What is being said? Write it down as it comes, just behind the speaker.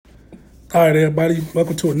All right, everybody.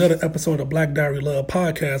 Welcome to another episode of Black Diary Love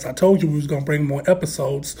Podcast. I told you we was going to bring more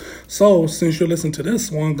episodes. So, since you're listening to this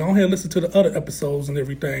one, go ahead and listen to the other episodes and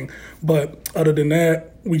everything. But other than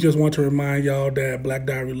that, we just want to remind y'all that Black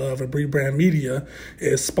Diary Love and Brand Media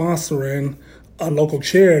is sponsoring a local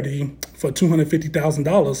charity for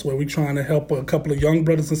 $250,000 where we're trying to help a couple of young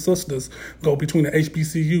brothers and sisters go between the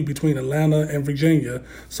HBCU, between Atlanta and Virginia.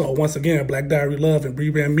 So once again, Black Diary Love and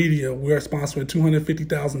Brand Media, we're sponsoring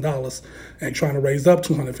 $250,000 and trying to raise up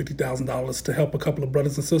 $250,000 to help a couple of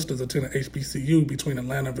brothers and sisters attend an HBCU between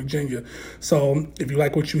Atlanta and Virginia. So if you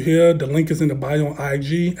like what you hear, the link is in the bio on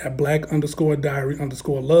IG at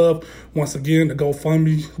black_diary_love. Once again, the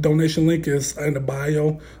GoFundMe donation link is in the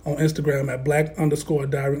bio on Instagram at black_diary_love.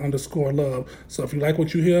 So if you like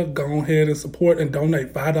what you hear, go ahead and support and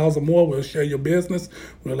donate $5 or more. We'll share your business.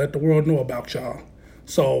 We'll let the world know about y'all.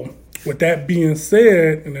 So with that being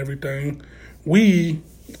said and everything, we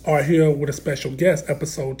are here with a special guest,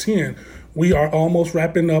 episode 10. We are almost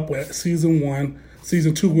wrapping up with season 1.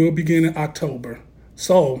 Season 2 will begin in October.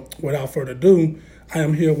 So without further ado, I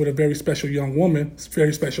am here with a very special young woman,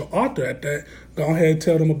 very special author at that. Go ahead and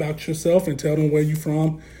tell them about yourself and tell them where you're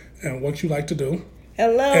from and what you like to do.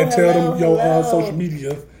 And tell them your social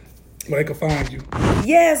media where they can find you.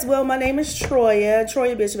 Yes, well, my name is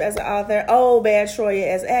Troya Bishop as an author, Old Bad Troya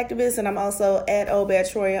as activist, and I'm also at Old Bad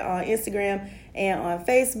Troya on Instagram and on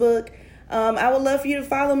Facebook. I would love for you to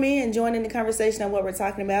follow me and join in the conversation on what we're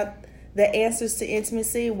talking about, the answers to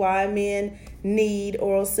intimacy, why men need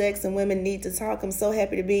oral sex and women need to talk. I'm so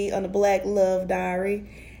happy to be on the Black Love Diary.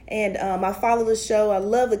 And I follow the show. I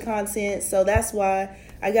love the content, so that's why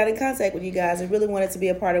I got in contact with you guys and really wanted to be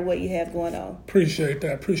a part of what you have going on. Appreciate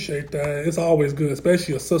that. It's always good,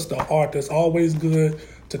 especially a sister author. It's always good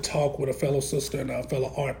to talk with a fellow sister and a fellow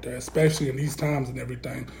author, especially in these times and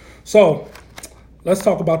everything. So let's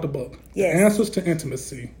talk about the book. Yes. The Answers to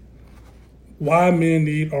Intimacy. Why men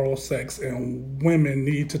need oral sex and women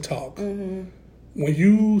need to talk. Mm-hmm. When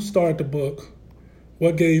you started the book,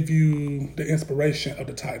 what gave you the inspiration of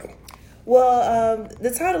the title? Well,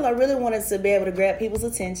 the title, I really wanted to be able to grab people's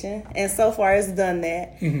attention, and so far it's done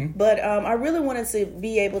that. Mm-hmm. But I really wanted to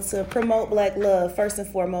be able to promote Black love, first and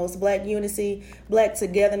foremost, Black unity, Black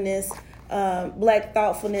togetherness, Black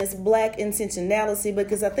thoughtfulness, Black intentionality,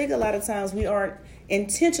 because I think a lot of times we aren't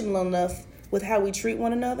intentional enough with how we treat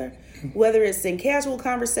one another, whether it's in casual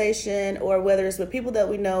conversation or whether it's with people that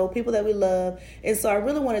we know, people that we love. And so I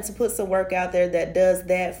really wanted to put some work out there that does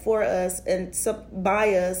that for us and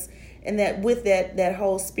by us, and that with that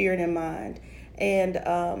whole spirit in mind. And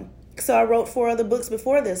so I wrote 4 other books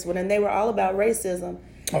before this one, and they were all about racism.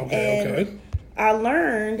 Okay. I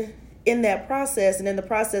learned in that process and in the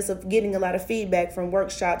process of getting a lot of feedback from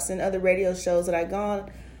workshops and other radio shows that I'd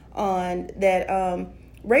gone on that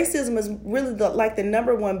racism is really the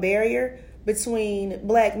number one barrier between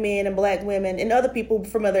Black men and Black women and other people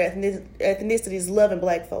from other ethnicities loving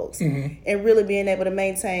Black folks, mm-hmm. and really being able to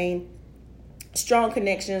maintain strong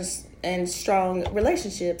connections and strong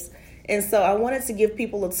relationships. And so I wanted to give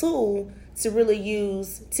people a tool to really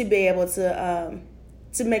use to be able to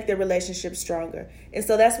make their relationships stronger. And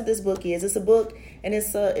so that's what this book is. It's a book and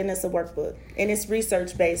it's a workbook, and it's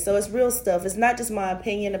research based. So it's real stuff. It's not just my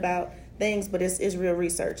opinion about things, but it's real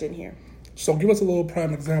research in here. So give us a little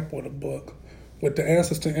prime example of the book with the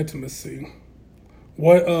answers to intimacy.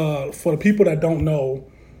 What for the people that don't know,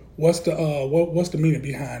 what's the meaning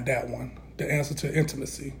behind that one? The answer to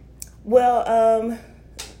intimacy. Well,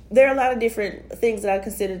 there are a lot of different things that I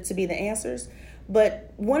consider to be the answers,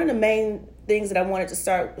 but one of the main things that I wanted to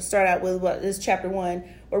start out with is chapter 1,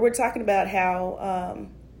 where we're talking about how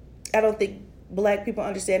I don't think Black people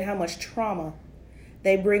understand how much trauma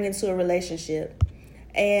they bring into a relationship.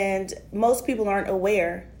 And most people aren't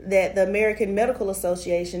aware that the American Medical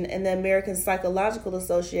Association and the American Psychological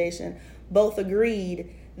Association both agreed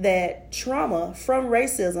that trauma from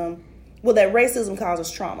racism, that racism causes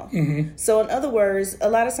trauma. Mm-hmm. So in other words, a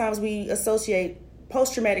lot of times we associate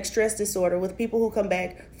post-traumatic stress disorder with people who come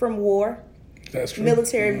back from war, that's true.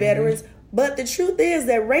 Military mm-hmm. veterans. But the truth is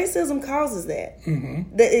that racism causes that.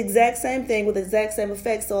 Mm-hmm. The exact same thing with the exact same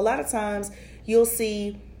effects. So a lot of times you'll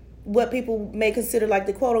see what people may consider like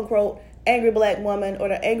the quote-unquote angry Black woman or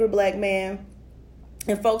the angry Black man,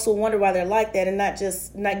 and folks will wonder why they're like that and not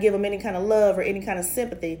give them any kind of love or any kind of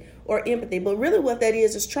sympathy or empathy. But really what that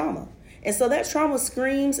is trauma. And so that trauma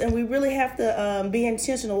screams, and we really have to be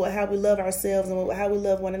intentional with how we love ourselves and how we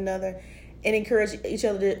love one another and encourage each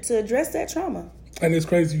other to address that trauma. And it's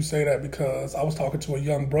crazy you say that, because I was talking to a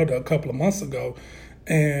young brother a couple of months ago,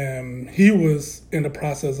 and he was in the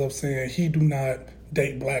process of saying he do not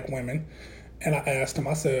date Black women. And I asked him,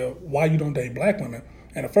 I said, why you don't date black women?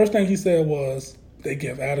 And the first thing he said was, they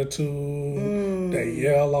give attitude, they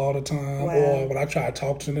yell all the time, or when I try to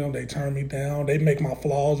talk to them, they turn me down. They make my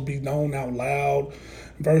flaws be known out loud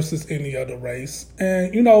versus any other race.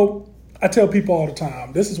 And, you know, I tell people all the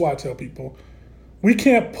time, this is why I tell people, we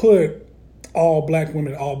can't put all black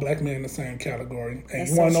women, all black men in the same category. And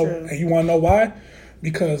you want to know, and you want to know why?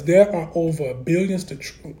 Because there are over billions to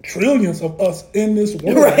trillions of us in this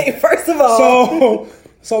world. Right. First of all.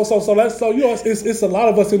 So you know, it's a lot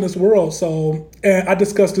of us in this world. So, and I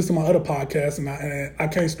discussed this in my other podcast, and I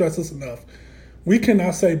can't stress this enough. We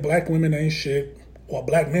cannot say black women ain't shit or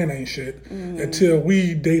black men ain't shit until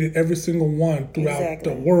we dated every single one throughout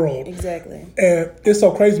the world. Exactly. And it's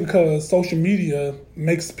so crazy because social media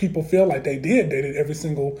makes people feel like they dated every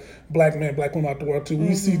single black man, black woman out the world too.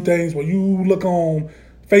 We see things where you look on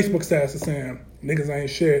Facebook stats saying niggas ain't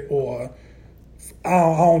shit, or I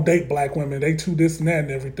don't date black women. They too this and that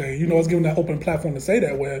and everything. You know, it's giving that open platform to say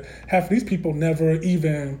that, where half of these people never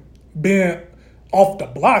even been off the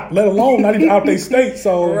block, let alone not even out their state.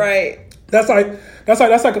 So that's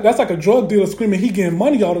like a drug dealer screaming he getting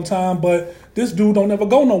money all the time, but this dude don't ever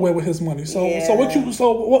go nowhere with his money. So what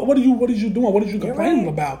is you doing? What is you complaining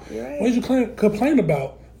about? What is you complaining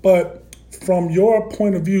about? But from your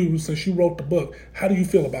point of view, since you wrote the book, how do you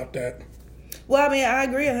feel about that? Well, I mean, I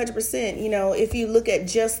agree 100%. You know, if you look at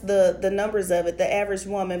just the numbers of it, the average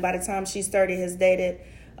woman, by the time she's 30, has dated,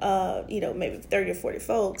 maybe 30 or 40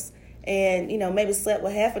 folks, and, you know, maybe slept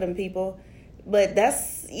with half of them people. But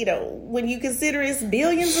that's, you know, when you consider it's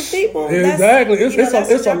billions of people. Exactly.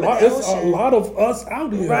 It's a lot of us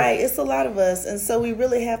out here. Right. It's a lot of us. And so we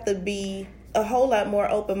really have to be a whole lot more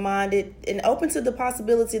open-minded and open to the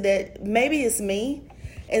possibility that maybe it's me.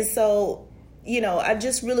 And so, you know, I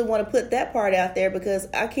just really want to put that part out there, because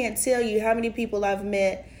I can't tell you how many people I've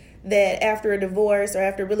met that after a divorce or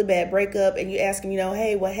after a really bad breakup, and you ask them, you know,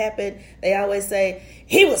 hey, what happened? They always say,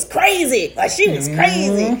 he was crazy, or she was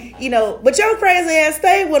crazy, you know, but your crazy ass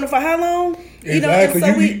stayed with him for how long? Exactly. You know, and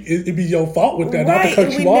so it'd be your fault with that, not to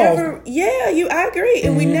cut you off. I agree.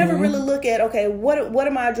 And we never really look at, okay, what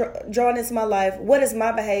am I drawing into my life? What is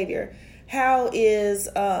my behavior? How is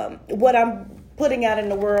what I'm putting out in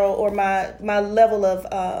the world, or my level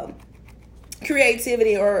of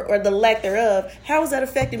creativity or the lack thereof, how is that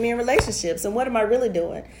affecting me in relationships, and what am I really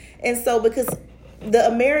doing? And so, because the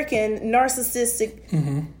American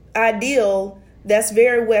narcissistic ideal that's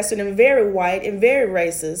very Western and very white and very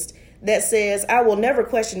racist, that says I will never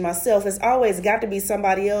question myself, it's always got to be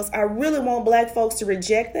somebody else. I really want black folks to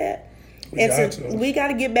reject that. We got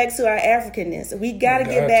to get back to our Africanness. We got to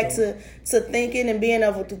get back to thinking and being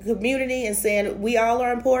of the community and saying we all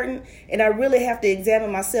are important. And I really have to examine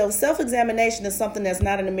myself. Self-examination is something that's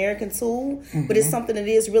not an American tool, but it's something that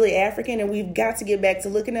is really African. And we've got to get back to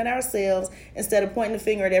looking at ourselves instead of pointing the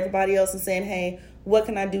finger at everybody else and saying, hey, what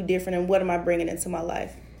can I do different, and what am I bringing into my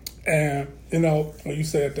life? And, you know, when you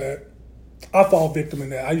said that, I fall victim in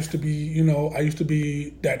that. I used to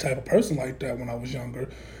be that type of person like that when I was younger.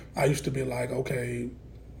 I used to be like, okay,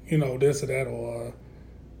 you know, this or that, or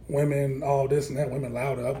women, all this and that, women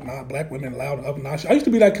loud up, not black women loud up. Not. I used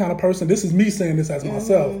to be that kind of person. This is me saying this as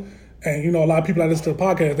myself. And, you know, a lot of people that listen to the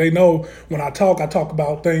podcast, they know when I talk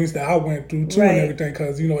about things that I went through too and everything,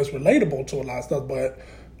 because, you know, it's relatable to a lot of stuff. But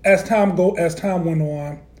as time went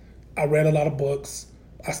on, I read a lot of books.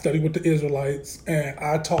 I studied with the Israelites, and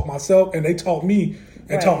I taught myself, and they taught me,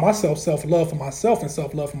 and taught myself self-love for myself and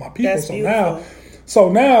self-love for my people. That's beautiful. So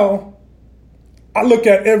now I look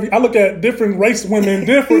at different race women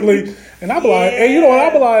differently, and I be like, hey, you know what?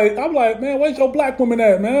 I be like, man, where's your black woman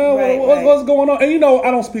at, man? What's going on? And, you know,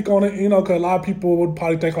 I don't speak on it, you know, because a lot of people would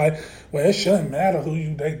probably think like, well, it shouldn't matter who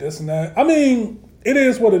you date, this and that. I mean, it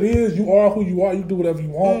is what it is. You are who you are. You do whatever you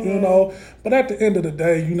want, you know. But at the end of the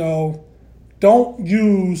day, you know, don't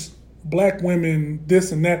use black women,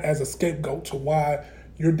 this and that, as a scapegoat to why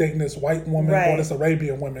you're dating this white woman or this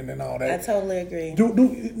Arabian woman and all that. I totally agree.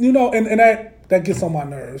 You know, and that gets on my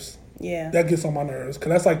nerves. Yeah. That gets on my nerves.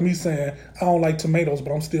 Because that's like me saying, I don't like tomatoes,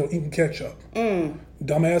 but I'm still eating ketchup.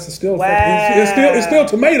 Dumbass is still it's still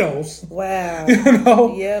tomatoes. Wow. You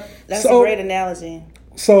know? Yep. That's a great analogy.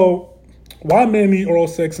 So why men need oral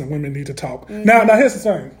sex and women need to talk. Now here's the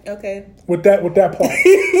thing. Okay. With that part.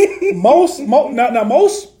 most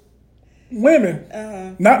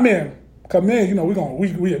women, not men. Because men, you know,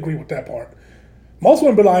 we agree with that part. Most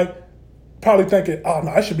women be like, probably thinking, oh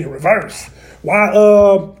no, it should be reversed.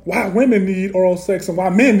 Why women need oral sex and why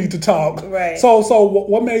men need to talk? Right. So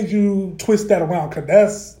what made you twist that around?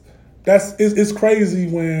 Because it's crazy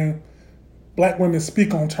when black women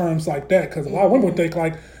speak on terms like that. Because a lot of women would think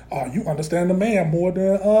like, you understand the man more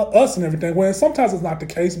than us and everything. When sometimes it's not the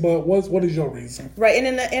case, but what is your reason? Right,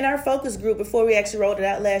 and in our focus group, before we actually rolled it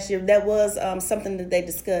out last year, that was something that they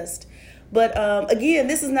discussed. But again,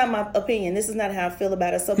 this is not my opinion. This is not how I feel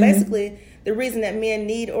about it. So basically, the reason that men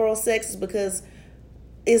need oral sex is because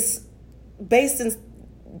it's based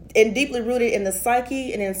and deeply rooted in the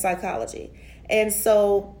psyche and in psychology. And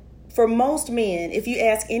so for most men, if you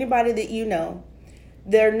ask anybody that you know,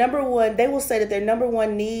 they will say that their number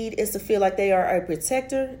one need is to feel like they are a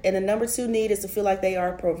protector, and the number two need is to feel like they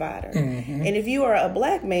are a provider. And if you are a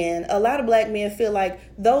black man, a lot of black men feel like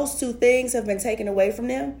those two things have been taken away from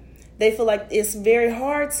them. They feel like it's very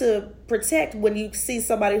hard to protect when you see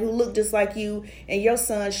somebody who looked just like you and your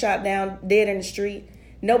son shot down dead in the street.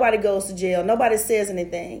 Nobody goes to jail. Nobody says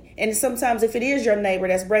anything. And sometimes if it is your neighbor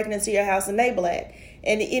that's breaking into your house and they black.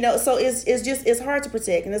 And, so it's hard to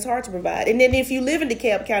protect and it's hard to provide. And then if you live in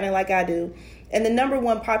DeKalb County like I do, and the number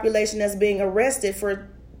one population that's being arrested for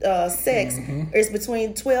sex is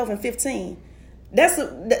between 12 and 15. That's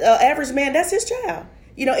the average man, that's his child.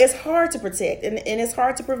 It's hard to protect and it's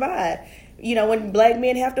hard to provide, when black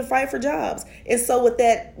men have to fight for jobs. And so with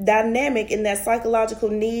that dynamic and that psychological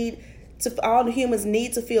need all the humans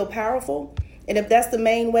need to feel powerful. And if that's the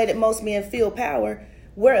main way that most men feel power,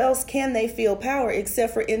 where else can they feel power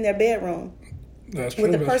except for in their bedroom? That's true,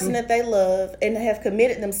 with the person that they love and have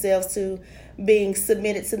committed themselves to being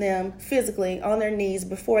submitted to them physically on their knees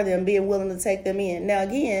before them, being willing to take them in. Now,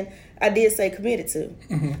 again, I did say committed to.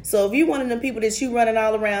 So if you one of them people that you running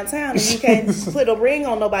all around town and you can't put a ring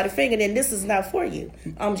on nobody's finger, then this is not for you.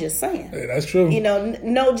 I'm just saying. Hey, that's true.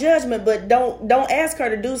 No judgment, but don't ask her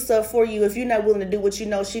to do stuff for you if you're not willing to do what you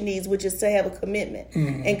know she needs, which is to have a commitment.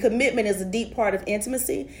 And commitment is a deep part of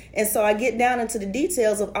intimacy. And so I get down into the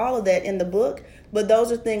details of all of that in the book. But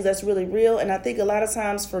those are things that's really real. And I think a lot of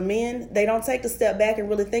times for men, they don't take the step back and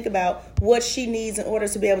really think about what she needs in order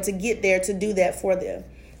to be able to get there to do that for them.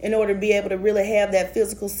 In order to be able to really have that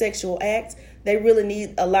physical sexual act, they really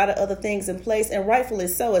need a lot of other things in place. And rightfully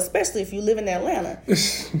so, especially if you live in Atlanta,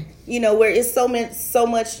 where it's so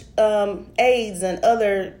much AIDS and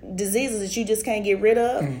other diseases that you just can't get rid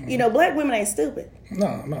of. Black women ain't stupid.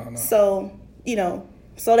 No. So,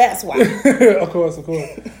 so that's why. Of course.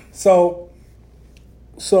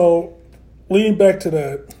 So, leading back to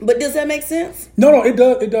that. But does that make sense? No, it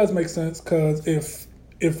does. It does make sense because if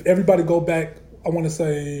everybody go back, I want to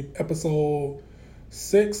say episode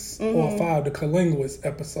 6 or 5, the Colinguist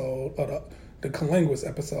episode, or the Colinguist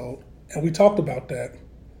episode, and we talked about that.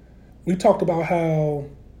 We talked about how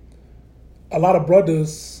a lot of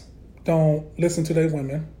brothers don't listen to their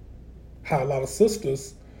women, how a lot of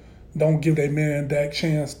sisters don't give their men that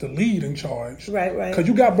chance to lead in charge. Right. Because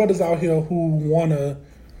you got brothers out here who wanna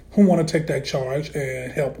take that charge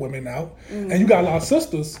and help women out, and you got a lot of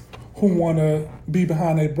sisters who wanna be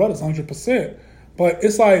behind their brothers 100%. But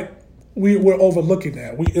it's like we're overlooking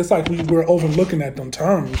that. We're overlooking at them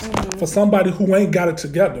terms for somebody who ain't got it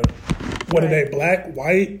together. Whether they black,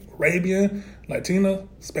 white, Arabian, Latina,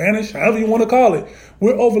 Spanish, however you want to call it,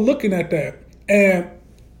 we're overlooking at that. And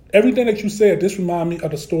everything that you said, this reminds me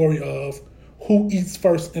of the story of who eats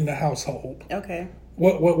first in the household. Okay.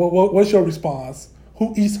 What's your response?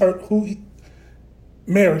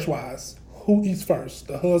 Marriage-wise, who eats first,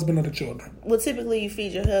 the husband or the children? Well, typically you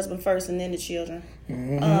feed your husband first and then the children.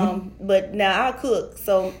 But now I'll cook,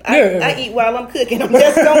 so I eat while I'm cooking. I'm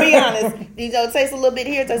just gonna be honest. It takes a little bit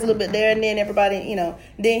here, takes a little bit there, and then everybody,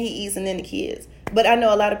 then he eats and then the kids. But I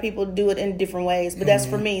know a lot of people do it in different ways. But that's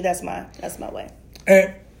for me. That's my way.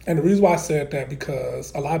 And the reason why I said that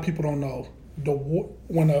because a lot of people don't know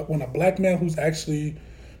when a black man who's actually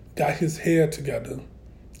got his head together,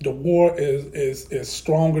 the war is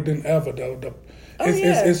stronger than ever.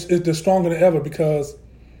 It's stronger than ever because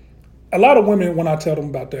a lot of women, when I tell them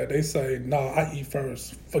about that, they say, "Nah, I eat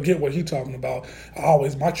first. Forget what he talking about.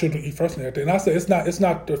 My children eat first and everything." And I say, it's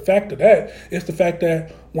not the fact of that. It's the fact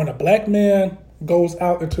that when a black man goes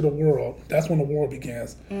out into the world, that's when the war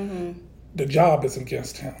begins. The job is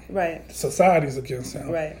against him. Right. Society's against him.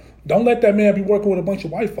 Right. Don't let that man be working with a bunch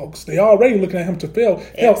of white folks. They already looking at him to fail.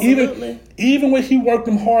 Hell, even when he worked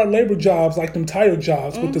them hard labor jobs, like them tire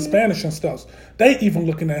jobs with the Spanish and stuff, they even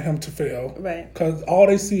looking at him to fail. Right. Because all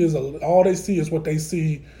they see is what they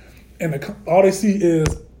see, and all they see is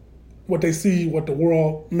what they see. What the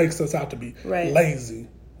world makes us out to be. Right. Lazy,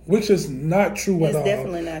 which is not true at all. It's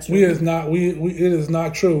definitely not true. It is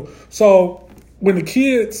not true. So when the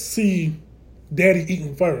kids see daddy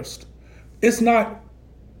eating first, it's not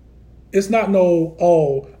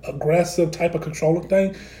no aggressive type of controlling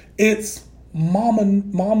thing. It's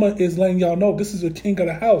mama is letting y'all know this is the king of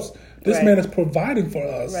the house. This Right. man is providing for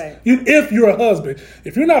us. Right. If you're a husband.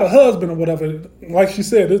 If you're not a husband or whatever, like she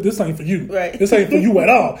said, this ain't for you. Right. This ain't for you at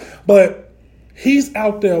all. But he's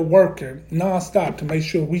out there working nonstop to make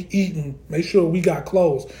sure we eating, make sure we got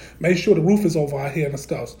clothes, make sure the roof is over our head and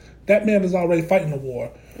stuff. That man is already fighting a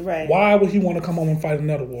war. Right. Why would he want to come home and fight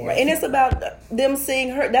another war? Right. And it's about them seeing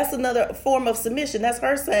her. That's another form of submission. That's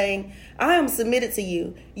her saying, I am submitted to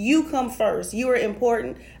you. You come first. You are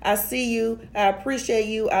important. I see you. I appreciate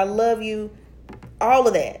you. I love you. All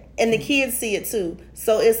of that. And the kids see it too.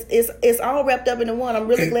 So it's all wrapped up into one. I'm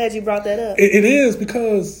really glad you brought that up. It is,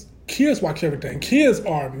 because kids watch everything. Kids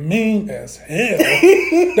are mean as hell.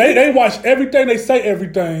 they watch everything. They say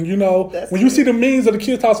everything. You know, That's when you true. see the memes of the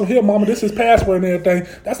kids tossing, "Here, mama, this is password and everything."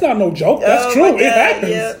 That's not no joke. That's Oh, true. my God, It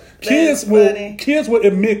happens. yep. Kids That's will funny. kids will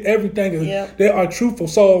admit everything. And Yep. They are truthful.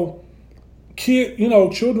 So,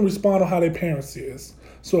 children respond on how their parents is.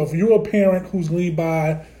 So if you're a parent who's lead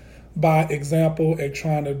by example and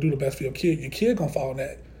trying to do the best for your kid gonna follow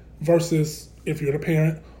that. Versus if you're the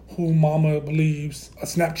parent who mama believes a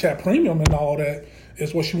Snapchat premium and all that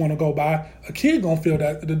is what she want to go by, a kid gonna feel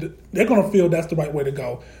that they're gonna feel that's the right way to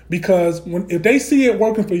go, because if they see it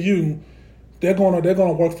working for you, they're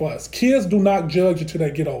gonna work for us. Kids do not judge you till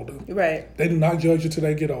they get older. Right. They do not judge you till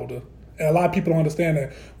they get older. And a lot of people don't understand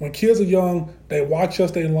that. When kids are young, they watch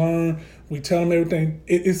us, they learn. We tell them everything.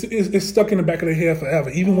 It's stuck in the back of their head forever.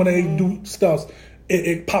 Even when they do stuff,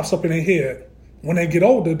 it pops up in their head. When they get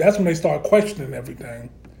older, that's when they start questioning everything.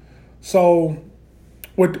 So,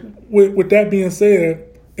 with that being said,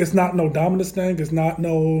 it's not no dominance thing. It's not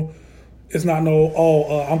no.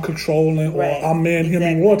 I'm controlling, Right. or I'm man, him, and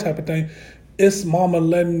Exactly. war type of thing. It's mama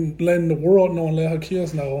letting the world know and let her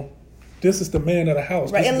kids know, this is the man of the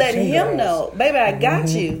house. Right, This and is the letting king of him the house. know, baby, I got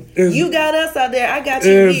you. Is- You got us out there. I got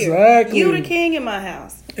you Exactly. here. You the king in my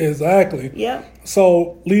house. Exactly. Yep.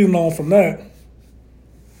 So, leading on from that,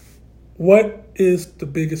 what is the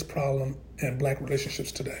biggest problem in black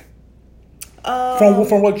relationships today?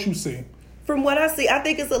 From what you see. From what I see, I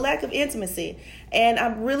think it's a lack of intimacy. And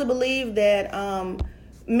I really believe that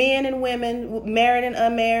men and women, married and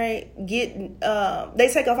unmarried, they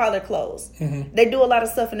take off all their clothes. Mm-hmm. They do a lot of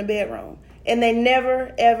stuff in the bedroom. And they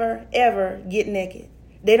never, ever, ever get naked.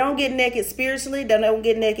 They don't get naked spiritually. They don't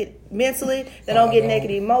get naked mentally. They don't get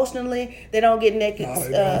naked emotionally. They don't get naked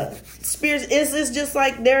spiritually. It's just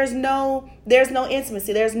like there's no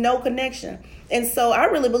intimacy. There's no connection. And so I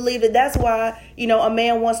really believe that that's why, a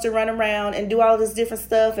man wants to run around and do all this different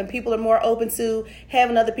stuff, and people are more open to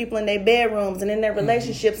having other people in their bedrooms and in their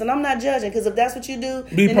relationships. And I'm not judging, because if that's what you do,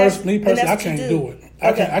 Me personally, I can't do it.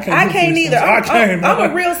 I can't either. I'm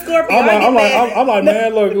a real Scorpio. I'm like,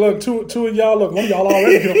 man, look, two of y'all, look, one of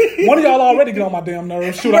y'all already get on my damn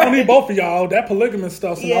nerves. Shoot, I don't need both of y'all. That polygamous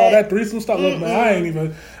stuff and all that threesome stuff. Look,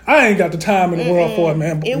 man, I ain't got the time in the world for it,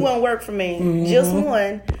 man. It won't work for me. Mm-hmm. Just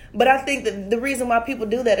one. But I think that the reason why people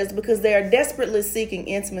do that is because they are desperately seeking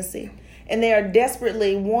intimacy. And they are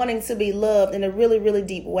desperately wanting to be loved in a really, really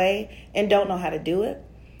deep way and don't know how to do it.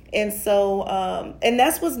 And so, and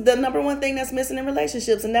that's what's the number one thing that's missing in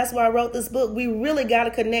relationships. And that's why I wrote this book. We really got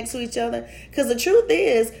to connect to each other. Because the truth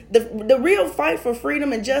is, the real fight for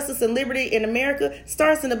freedom and justice and liberty in America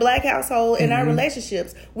starts in the black household and our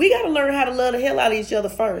relationships. We got to learn how to love the hell out of each other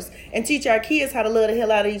first and teach our kids how to love the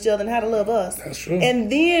hell out of each other and how to love us. That's true.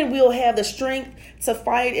 And then we'll have the strength to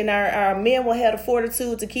fight, and our men will have the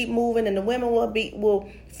fortitude to keep moving, and the women will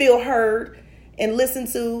feel heard and listen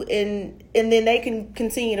to, and then they can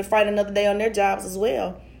continue to fight another day on their jobs as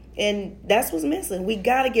well. And that's what's missing. We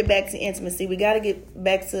got to get back to intimacy. We got to get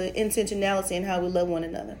back to intentionality and how we love one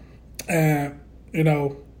another. And,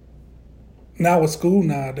 now with school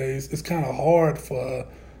nowadays, it's kind of hard for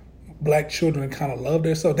black children to kind of love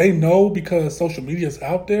themselves. They know because social media is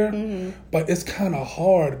out there, but it's kind of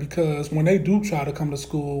hard because when they do try to come to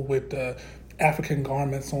school with the African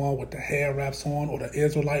garments on, with the hair wraps on, or the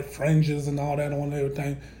Israelite fringes and all that on and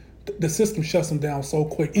everything, the system shuts them down so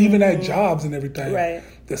quick. Even at jobs and everything, Right.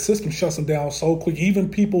 the system shuts them down so quick. Even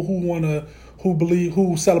people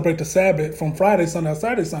who celebrate the Sabbath from Friday sundown,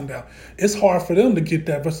 Saturday sundown, it's hard for them to get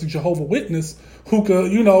that versus Jehovah's Witness who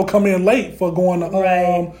could, come in late for going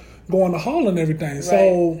to going to hall and everything. Right.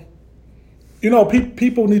 So,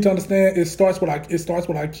 people need to understand it starts with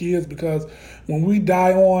our kids, because when we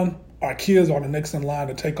die on, our kids are the next in line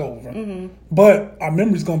to take over. But our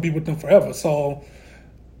memory's gonna be with them forever. So,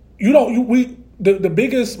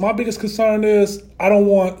 my biggest concern is I don't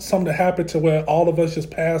want something to happen to where all of us just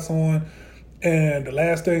pass on And the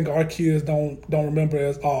last thing our kids don't remember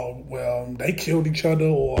is, oh, well, they killed each other,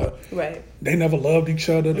 or they never loved each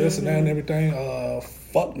other, this and that and everything.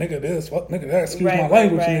 Fuck nigga this, fuck nigga that. Excuse my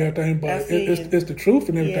language and everything, but it's the truth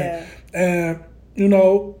and everything. Yeah. And, you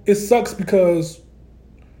know, it sucks because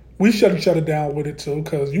we shut each other down with it too.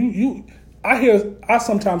 Because I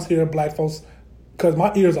sometimes hear black folks, because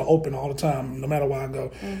my ears are open all the time, no matter where I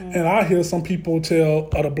go. And I hear some people tell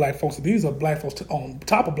other black folks, these are black folks on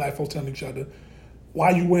top of black folks telling each other, why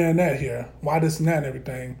you wearing that here? Why this and that and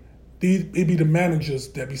everything? It be the managers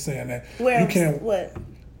that be saying that. You can't. What?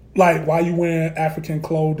 Like, why you wearing African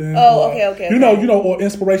clothing? Oh, okay. You know, or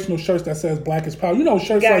inspirational shirts that says "Black is Power." You know,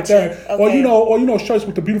 shirts like that, or you know, shirts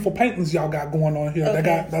with the beautiful paintings y'all got going on here.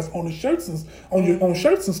 That's on the shirts and on your own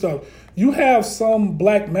shirts and stuff. You have some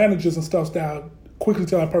black managers and stuff that quickly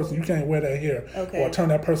tell that person you can't wear that here, or turn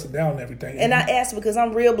that person down and everything. And I asked because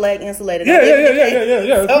I'm real black insulated.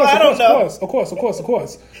 Yeah. Of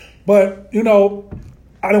course. But you know,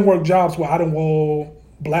 I didn't work jobs where I didn't roll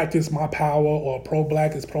Black is my power or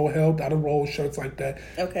pro-black is pro-health. I done roll shirts like that.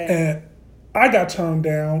 And I got turned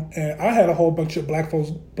down, and I had a whole bunch of black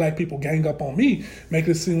people gang up on me,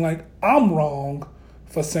 making it seem like I'm wrong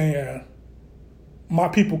for saying my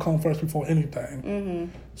people come first before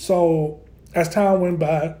anything. So as time went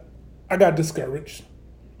by, I got discouraged.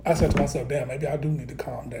 I said to myself, damn, maybe I do need to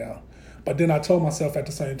calm down. But then I told myself at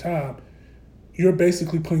the same time, you're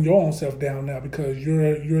basically putting your own self down now because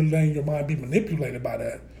you're letting your mind be manipulated by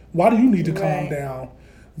that. Why do you need to calm down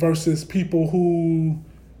versus people who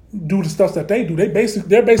do the stuff that they do?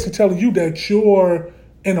 They're basically telling you that you're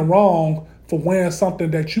in the wrong for wearing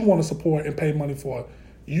something that you want to support and pay money for.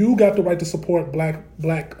 You got the right to support black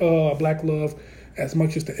love as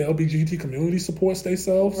much as the LGBT community supports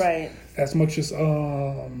themselves. Right. As much as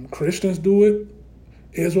Christians do it,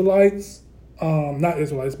 Israelites, not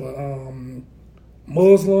Israelites, but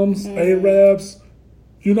Muslims, Arabs,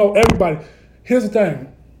 you know, everybody. Here's the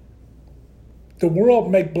thing. The world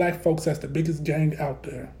make black folks as the biggest gang out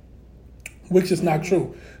there, which is not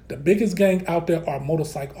true. The biggest gang out there are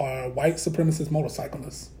white supremacist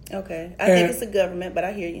motorcyclists. Okay. I think it's the government, but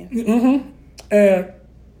I hear you.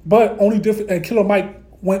 But only different, and Killer Mike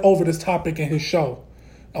went over this topic in his show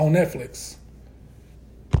on Netflix.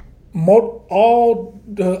 All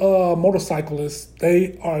the motorcyclists,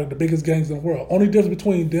 they are the biggest gangs in the world. Only difference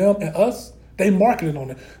between them and us, they marketed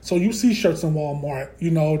on it. So you see shirts in Walmart,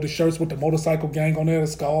 you know, the shirts with the motorcycle gang on there, the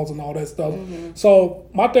skulls and all that stuff. So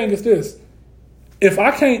my thing is this: if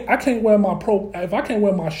I can't wear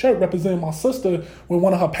my shirt representing my sister with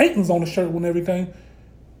one of her paintings on the shirt and everything,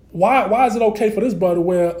 why is it okay for this brother to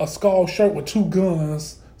wear a skull shirt with 2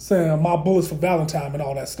 guns saying my bullets for Valentine and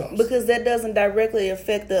all that stuff? Because that doesn't directly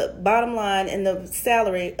affect the bottom line and the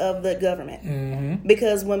salary of the government.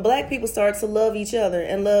 Because when black people start to love each other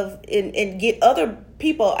and love and get other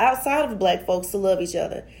people outside of black folks to love each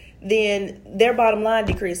other, then their bottom line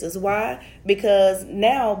decreases. Why? Because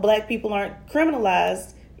now black people aren't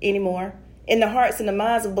criminalized anymore in the hearts and the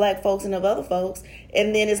minds of black folks and of other folks.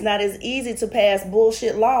 And then it's not as easy to pass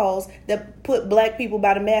bullshit laws that put black people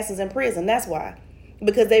by the masses in prison. That's why.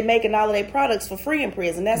 Because they making all of their products for free in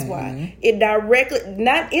prison. That's why. It directly,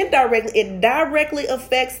 not indirectly, it directly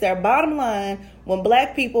affects their bottom line when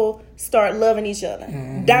black people start loving each other.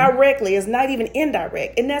 Directly. It's not even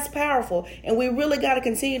indirect. And that's powerful. And we really got to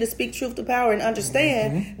continue to speak truth to power and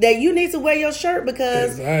understand that you need to wear your shirt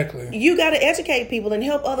because you got to educate people and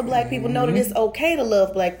help other black people know that it's okay to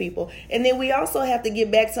love black people. And then we also have to get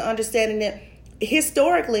back to understanding that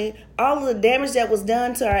historically, all of the damage that was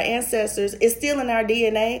done to our ancestors is still in our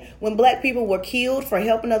DNA when black people were killed for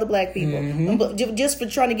helping other black people. Just for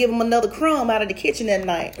trying to give them another crumb out of the kitchen at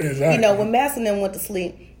night. You know, when Mass and them went to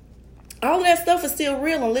sleep. All of that stuff is still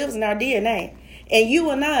real and lives in our DNA. And you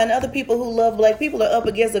and I and other people who love black people are up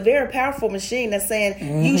against a very powerful machine that's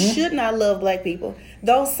saying you should not love black people.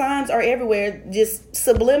 Those signs are everywhere, just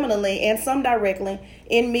subliminally and some directly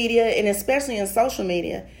in media and especially in social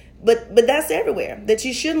media. But that's everywhere. That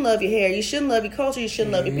you shouldn't love your hair, you shouldn't love your culture, you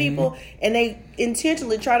shouldn't love your people, and they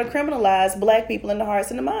intentionally try to criminalize black people in the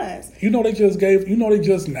hearts and the minds. You know they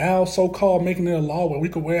just now so-called making it a law where we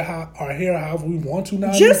could wear our hair however we want to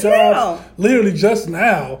now. Just now, literally just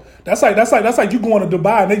now. That's like you going to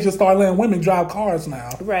Dubai and they just start letting women drive cars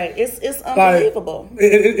now. Right? It's unbelievable. Like,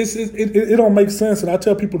 it don't make sense. And I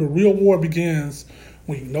tell people the real war begins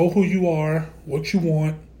when you know who you are, what you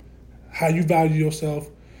want, how you value yourself,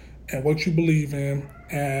 and what you believe in,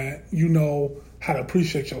 and you know how to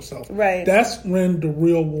appreciate yourself. Right. That's when the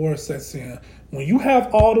real war sets in. When you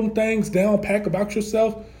have all them things down packed about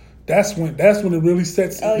yourself, that's when it really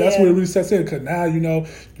sets. Oh, that's yeah. when it really sets in. Because now you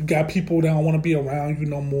got people that don't want to be around you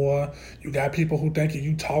no more. You got people who think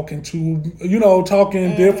you talking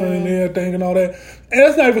talking different and everything and all that. And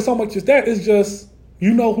it's not even so much as that. It's just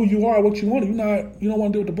you know who you are, what you want. You don't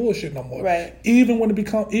want to deal with the bullshit no more. Right. Even when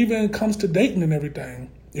it comes to dating and everything.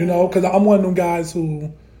 Because I'm one of them guys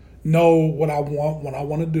who know what I want, what I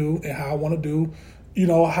want to do, and how I want to do.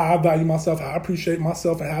 How I value myself, how I appreciate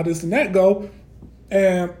myself, and how this and that go.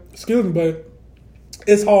 And excuse me, but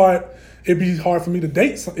it's hard. It'd be hard for me to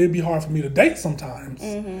date. It'd be hard for me to date sometimes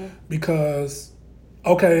because,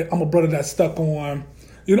 okay, I'm a brother that's stuck on.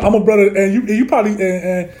 I'm a brother, and you probably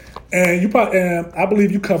and I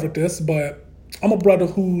believe you covered this, but I'm a brother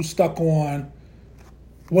who's stuck on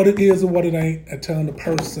what it is and what it ain't, and telling the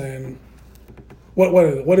person what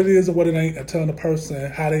it is and what it ain't, and telling the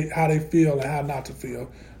person how they feel and how not to feel.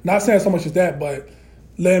 Not saying so much as that, but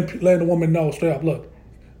letting the woman know straight up, look,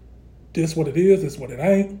 this what it is, this what it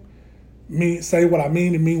ain't. Say what I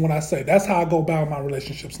mean and mean what I say. That's how I go about my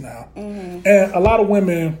relationships now. And a lot of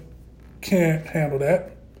women can't handle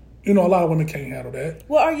that. A lot of women can't handle that.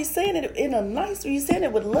 Well, are you saying it in a nice? Are you saying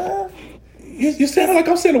it with love? You saying it like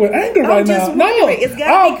I'm saying it with anger right now. No, it's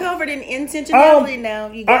got to be covered in intentionality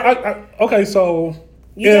now. You okay, so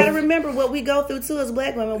you got to remember what we go through too as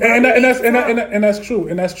Black women. And that's true,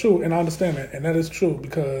 and I understand that, and that is true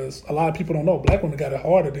because a lot of people don't know Black women got it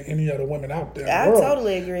harder than any other women out there. I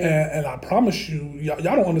totally agree, and I promise you, y'all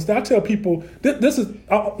don't understand. I tell people this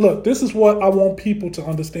is what I want people to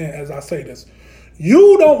understand as I say this.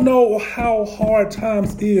 You don't know how hard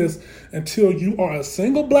times is until you are a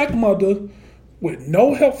single Black mother with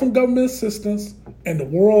no help from government assistance and the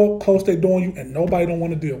world close their door on you and nobody don't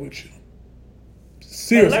want to deal with you.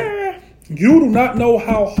 Seriously. Hello. You do not know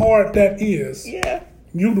how hard that is. Yeah.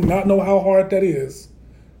 You do not know how hard that is.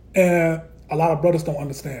 And a lot of brothers don't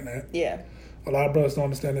understand that. Yeah. A lot of brothers don't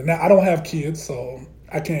understand that. Now, I don't have kids, so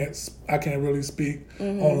I can't really speak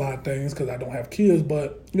on a lot of things because I don't have kids,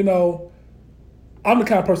 but, I'm the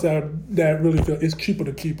kind of person that really feel it's cheaper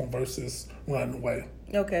to keep them versus running away.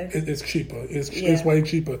 Okay. It's cheaper. It's way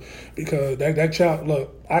cheaper because that child.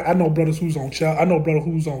 Look, I know brothers who's on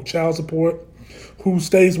child support, who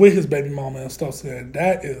stays with his baby mama and stuff. Saying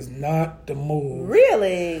that is not the move.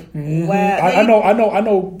 Really? Mm-hmm.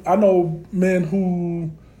 Wow. I know men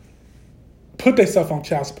who put themselves on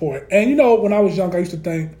child support. And when I was young, I used to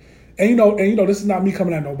think. And this is not me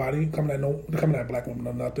coming at nobody, coming at Black women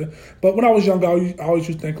or nothing. But when I was younger, I always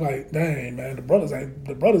used to think like, dang man, the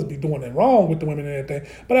brothers be doing it wrong with the women and everything.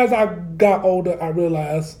 But as I got older, I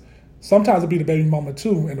realized sometimes it be the baby mama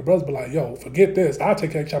too, and the brothers be like, yo, forget this. I'll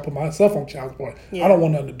take care of child, put myself on child support. Yeah. I don't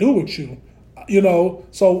want nothing to do with you,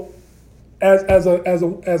 So as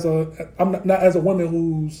a woman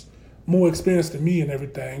who's more experienced than me and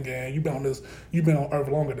everything, and you've been on Earth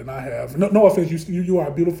longer than I have. No offense, you are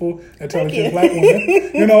a beautiful, intelligent Black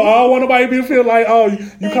woman. I don't want nobody to feel like, oh,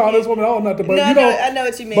 you call this woman nothing. But I know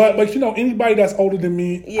what you mean. But anybody that's older than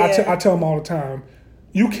me, yeah. I tell them all the time,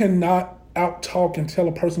 you cannot out talk and tell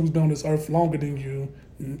a person who's been on this earth longer than you.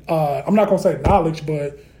 I'm not gonna say knowledge,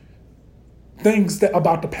 but things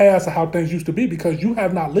about the past or how things used to be because you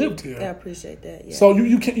have not lived here. I appreciate that. Yeah. So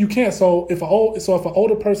you can't. So if an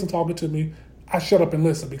older person talking to me, I shut up and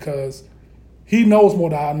listen because he knows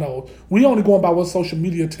more than I know. We only going by what social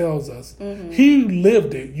media tells us. Mm-hmm. He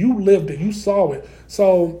lived it. You lived it. You saw it.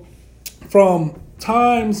 So from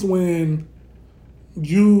times when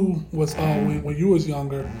you was when you was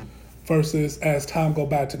younger versus as time go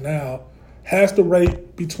by to now, has the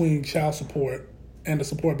rate between child support and the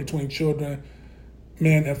support between children,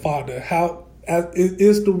 man and father,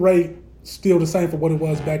 is the rate still the same for what it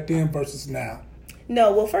was back then versus now?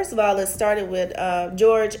 No. Well, first of all, it started with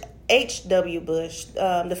George H.W. Bush,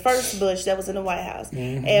 the first Bush that was in the White House.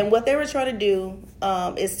 Mm-hmm. And what they were trying to do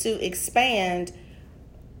is to expand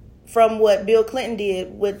from what Bill Clinton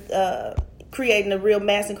did with creating a real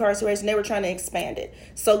mass incarceration. They were trying to expand it.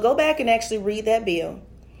 So go back and actually read that bill.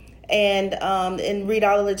 And read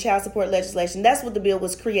all of the child support legislation. That's what the bill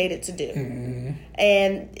was created to do. Mm-hmm.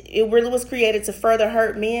 And it really was created to further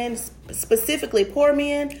hurt men, specifically poor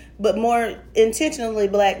men, but more intentionally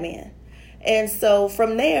Black men. And so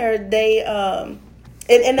from there, they,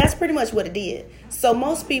 and that's pretty much what it did. So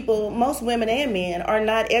most women and men are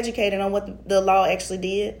not educated on what the law actually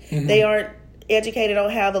did. Mm-hmm. They aren't educated on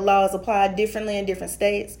how the law is applied differently in different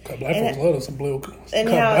states. Black folks love them some Bill Clinton.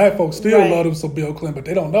 Black folks still love them some Bill Clinton, but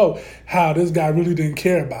they don't know how this guy really didn't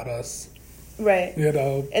care about us. Right.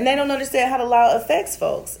 And they don't understand how the law affects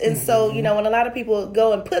folks. And so, when a lot of people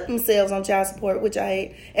go and put themselves on child support, which I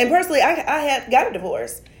hate, and personally, I got a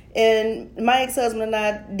divorce. And my ex-husband and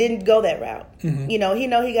I didn't go that route. You know he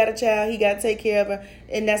got a child, he got to take care of her,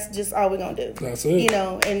 and that's just all we're gonna do. That's it. You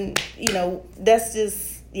know, and that's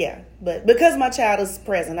just. Yeah, but because my child is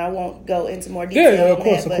present, I won't go into more detail. Yeah, of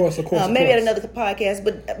course. Maybe at another podcast.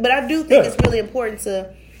 But I do think it's really important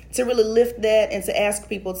to really lift that and to ask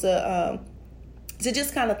people to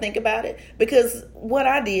just kind of think about it. Because what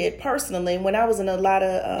I did personally, when I was in a lot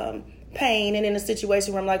of pain and in a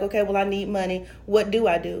situation where I'm like, okay, well, I need money. What do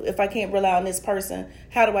I do? If I can't rely on this person,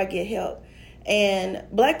 how do I get help? And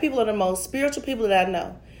Black people are the most spiritual people that I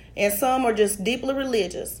know. And some are just deeply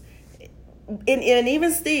religious. And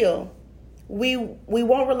even still, we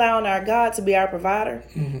won't rely on our God to be our provider,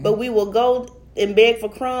 but we will go and beg for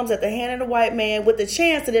crumbs at the hand of the white man with the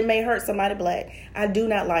chance that it may hurt somebody Black. I do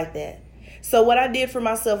not like that. So what I did for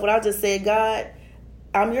myself, what I just said, God,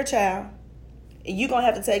 I'm your child, and you're going to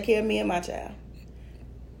have to take care of me and my child.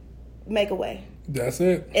 Make a way. That's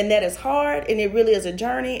it. And that is hard, and it really is a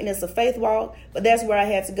journey, and it's a faith walk, but that's where I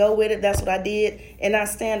had to go with it. That's what I did, and I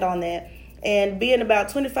stand on that. And being about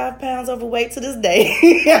 25 pounds overweight to this day,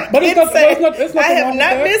 but it's I have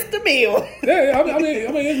not missed a meal. Yeah, I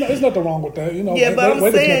mean, it's nothing wrong with that, you know. Yeah, but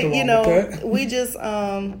I'm saying, you know, we just,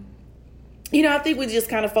 you know, I think we just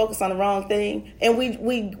kind of focus on the wrong thing, and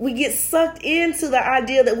we get sucked into the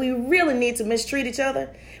idea that we really need to mistreat each other.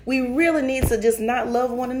 We really need to just not love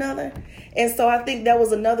one another. And so I think that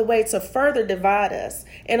was another way to further divide us.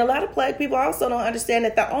 And a lot of Black people also don't understand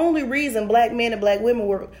that the only reason Black men and Black women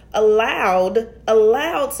were allowed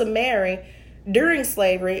to marry during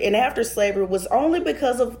slavery and after slavery was only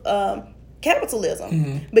because of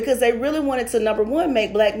capitalism, because they really wanted to, number one,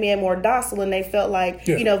 make Black men more docile, and they felt like,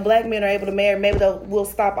 you know, if Black men are able to marry, maybe we'll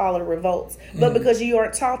stop all of the revolts. But because you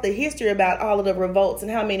aren't taught the history about all of the revolts and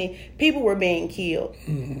how many people were being killed,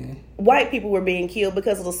 white people were being killed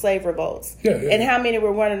because of the slave revolts, and how many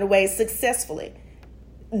were running away successfully.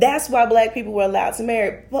 That's why Black people were allowed to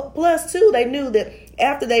marry. Plus, too, they knew that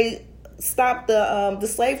after they stopped the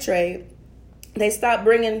slave trade, they stopped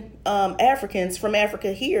bringing Africans from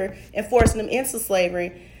Africa here and forcing them into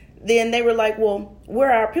slavery. Then they were like, well, where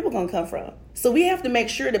are our people going to come from? So we have to make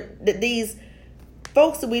sure that these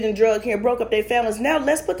folks that we done drug here broke up their families. Now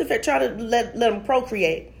let's try to let them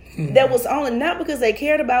procreate. That was only not because they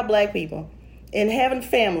cared about Black people and having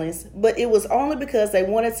families, but it was only because they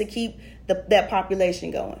wanted to keep that population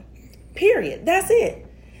going. Period. That's it.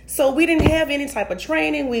 So we didn't have any type of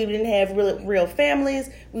training. We didn't have real families.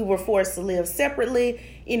 We were forced to live separately,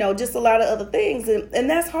 you know, just a lot of other things. And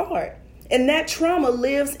that's hard. And that trauma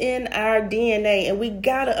lives in our DNA. And we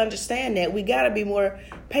got to understand that. We got to be more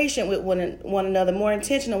patient with one another, more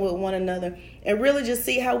intentional with one another, and really just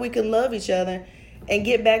see how we can love each other and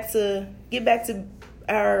get back to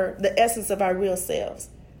the essence of our real selves.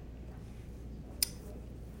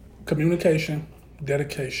 Communication,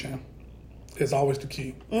 dedication is always the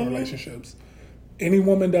key in relationships. Any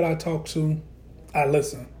woman that I talk to, I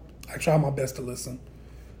listen. I try my best to listen,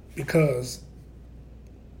 because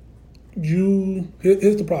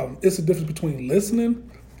here's the problem. It's the difference between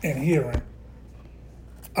listening and hearing.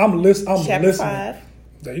 I'm listening. Chapter 5.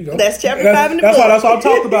 There you go. That's chapter 5 in the book. That's why I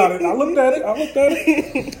talked about it. I looked at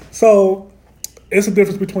it. So it's a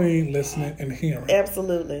difference between listening and hearing.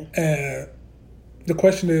 Absolutely. And the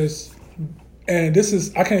question is, and this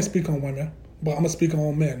is, I can't speak on women, but I'm gonna speak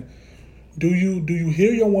on men. Do you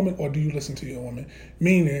hear your woman, or do you listen to your woman?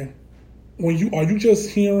 Meaning, are you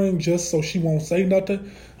just hearing just so she won't say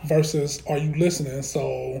nothing, versus are you listening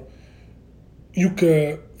so you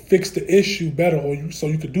could fix the issue better, or so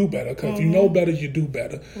you could do better? Because if you know better, you do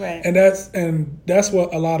better. Right. And that's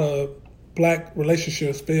what a lot of Black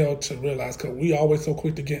relationships fail to realize, because we always so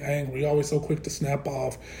quick to get angry, always so quick to snap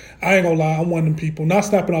off. I ain't gonna lie, I'm one of them people, not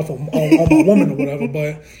snapping off on my woman or whatever,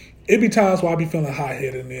 but it be times where I be feeling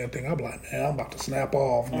hot-headed and everything. I'm like, man, I'm about to snap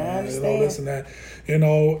off, man, you know, this and that, you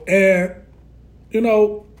know. And, you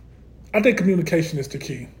know, I think communication is the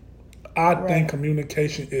key. I think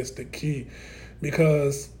communication is the key,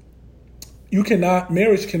 because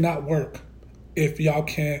marriage cannot work if y'all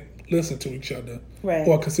can't listen to each other,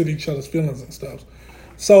 or consider each other's feelings and stuff.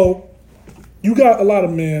 So you got a lot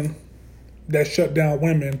of men that shut down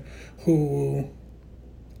women who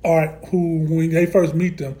when they first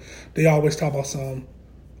meet them, they always talking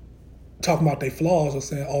about their flaws, or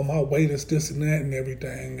saying, oh, my weight is this and that and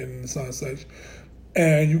everything and so and such.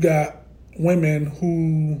 And you got women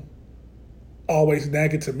who always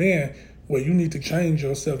nag it to men, well, you need to change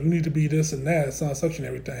yourself, you need to be this and that, so and such and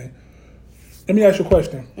everything. Let me ask you a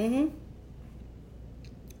question.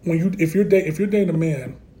 If you're dating a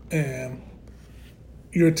man and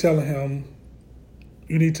you're telling him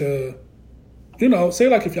you need to say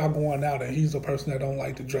like if y'all going out and he's a person that don't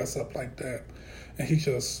like to dress up like that, and he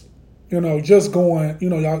just, just going,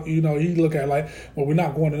 y'all, he look at like, well, we're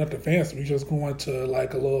not going to nothing fancy. We're just going to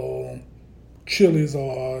like a little Chili's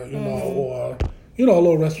or, or, a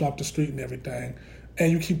little restaurant up the street and everything.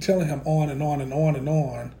 And you keep telling him on and on and on and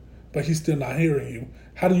on, but he's still not hearing you.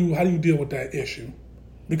 How do you deal with that issue?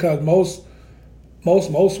 Because most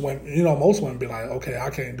women, most women be like, okay, I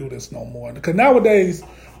can't do this no more. Because nowadays,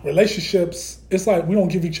 relationships, it's like we don't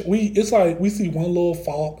give it's like we see one little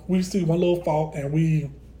fault, and we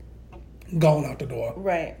going out the door.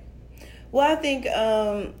 Right. Well, I think,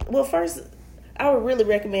 first, I would really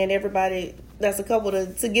recommend everybody that's a couple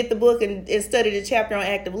to get the book and study the chapter on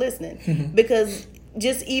active listening. Mm-hmm. Because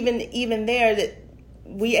just even there, that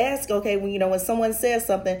we ask, okay, when someone says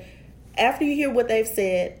something, after you hear what they've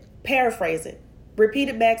said, paraphrase it. Repeat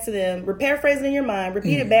it back to them. Paraphrase it in your mind.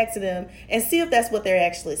 Repeat it back to them, and see if that's what they're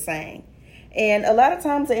actually saying. And a lot of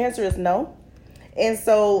times the answer is no. And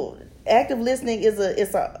so active listening is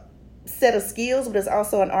a set of skills, but it's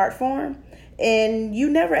also an art form. And you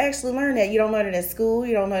never actually learn that. You don't learn it at school.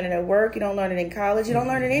 You don't learn it at work. You don't learn it in college. You don't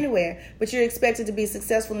learn it anywhere. But you're expected to be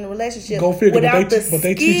successful in a relationship. Go figure. Without but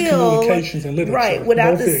they teach communications and literature. Right.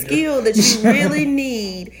 Without the skill that you really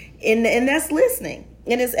need, and that's listening.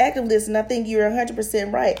 And it's active listening. I think you're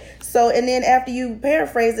 100% right. So, and then after you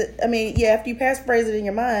paraphrase it, after you paraphrase it in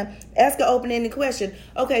your mind, ask an open-ended question.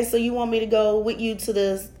 Okay, so you want me to go with you to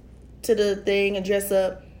the thing and dress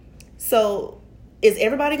up? So, is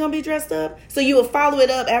everybody going to be dressed up? So you will follow it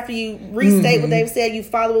up after you restate what they've said. You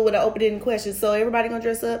follow it with an open-ended question. So everybody going to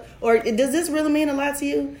dress up? Or does this really mean a lot to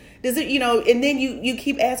you? Does it, and then you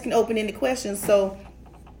keep asking open-ended questions. So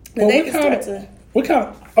they can start to...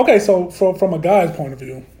 Okay, so from a guy's point of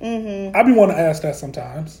view, I be wanting to ask that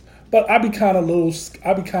sometimes, but I be kind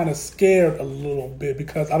of scared a little bit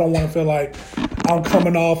because I don't want to feel like I'm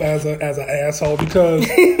coming off as an asshole because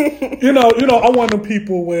I'm one of them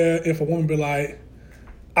people where if a woman be like,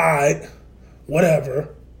 all right,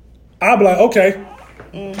 whatever, I'll be like, okay.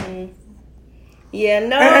 Yeah,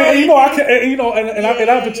 no. And I can, and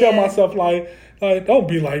I have to tell myself like don't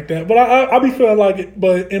be like that. But I be feeling like it.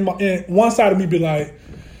 But in one side of me be like,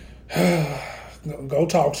 go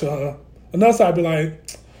talk to her. Another side be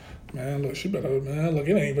like, man, look, it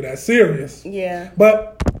ain't even that serious. Yeah.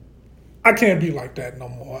 But I can't be like that no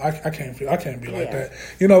more. I can't be like that.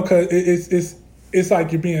 Because it's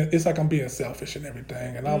like I'm being selfish and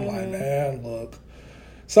everything. And I'm like, man, look.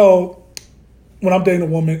 So when I'm dating a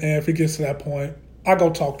woman and if it gets to that point, I go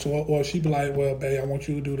talk to her, or she be like, well, babe, I want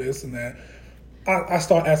you to do this and that. I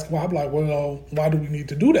start asking why. I'm like, well, why do we need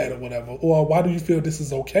to do that or whatever? Or why do you feel this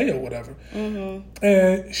is okay or whatever? Mm-hmm.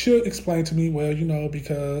 And she'll explain to me, well,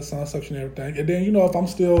 because such and everything. And then, if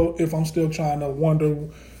I'm still trying to wonder,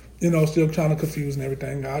 still trying to confuse and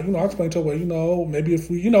everything, I explain to her, well, maybe if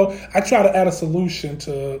we, I try to add a solution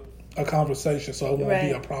to a conversation so it won't be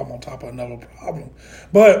a problem on top of another problem.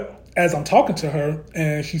 But as I'm talking to her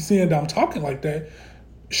and she's seeing that I'm talking like that,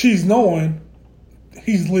 she's knowing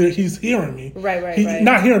he's hearing me. Right.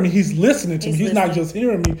 Not hearing me, he's listening to me. He's not just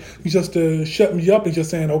hearing me. He's just shut me up and just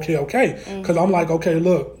saying, okay. Because I'm like, okay,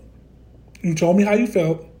 look, you told me how you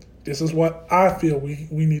felt. This is what I feel we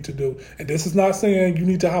need to do. And this is not saying you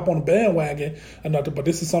need to hop on a bandwagon or nothing, but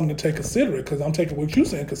this is something to take considerate because I'm taking what you're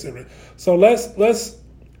saying considerate. So let's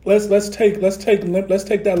take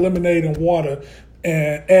that lemonade and water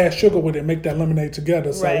and add sugar with it and make that lemonade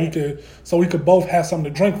together so we could both have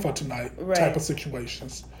something to drink for tonight type of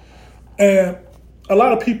situations. And a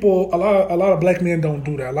lot of black men don't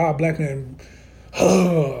do that. A lot of black men,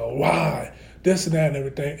 why? This and that and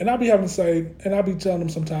everything. And I be telling them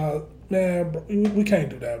sometimes, man, bro, we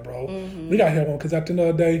can't do that, bro. Mm-hmm. We got to help them because at the end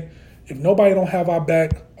of the day, if nobody don't have our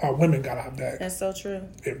back, our women got our back. That's so true.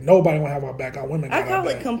 If nobody don't have our back, our women got our back. I call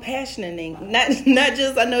it compassioning. Not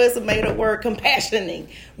just, I know it's a made up word, compassioning.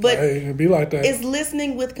 But it'd be like that. It's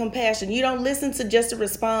listening with compassion. You don't listen just to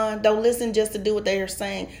respond. Don't listen just to do what they are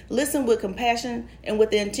saying. Listen with compassion and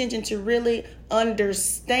with the intention to really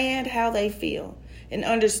understand how they feel and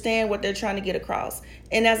understand what they're trying to get across.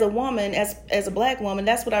 And as a woman, as a black woman,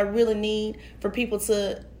 that's what I really need for people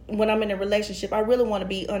to, when I'm in a relationship, I really want to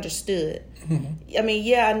be understood. Mm-hmm. I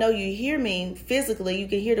mean, I know you hear me physically, you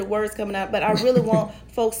can hear the words coming out, but I really want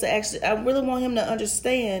folks to I really want him to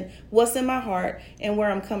understand what's in my heart and where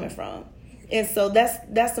I'm coming from. And so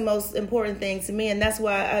that's the most important thing to me. And that's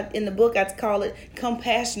why in the book I call it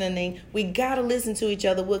compassioning. We got to listen to each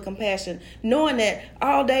other with compassion, knowing that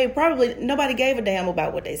all day probably nobody gave a damn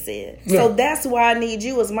about what they said. Yeah. So that's why I need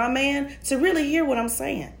you as my man to really hear what I'm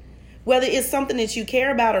saying. Whether it's something that you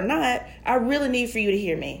care about or not, I really need for you to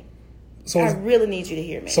hear me. I really need you to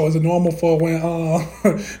hear me. So is it normal for when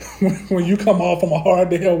when you come off from a hard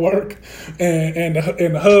day at work and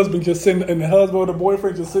the husband just sitting, and the husband or the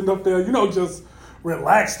boyfriend just sitting up there, just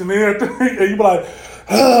relaxed and everything, and you be like,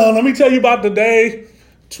 let me tell you about the day.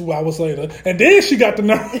 2 hours later, and then she got the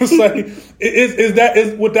nerve to say,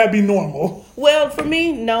 would that be normal? Well, for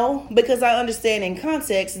me, no, because I understand in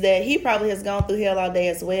context that he probably has gone through hell all day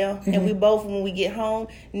as well, mm-hmm. and we both, when we get home,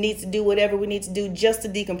 need to do whatever we need to do just to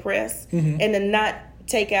decompress, mm-hmm. and to not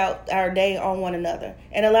take out our day on one another.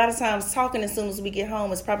 And a lot of times, talking as soon as we get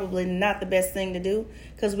home is probably not the best thing to do,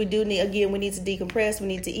 because we need to decompress, we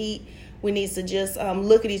need to eat, we need to just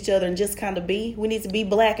look at each other and just kind of be. We need to be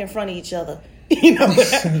black in front of each other.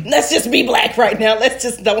 Let's just be black right now. Let's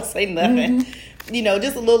just don't say nothing. Mm-hmm.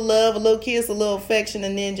 Just a little love, a little kiss, a little affection,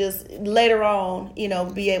 and then just later on,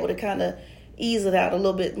 be able to kind of ease it out a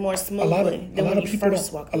little bit more smoothly than when you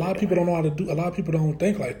first walk. A lot of people don't know how to do. A lot of people don't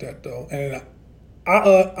think like that though, and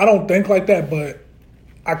I don't think like that, but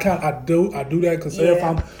I do that because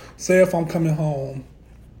say if I'm coming home,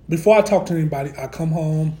 before I talk to anybody, I come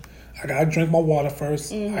home. I gotta drink my water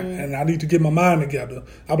first, mm-hmm. and I need to get my mind together.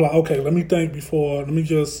 I'll be like, okay, let me think let me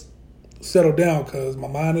just settle down because my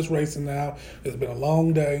mind is racing now. It's been a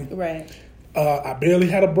long day. Right. I barely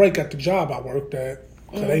had a break at the job I worked at.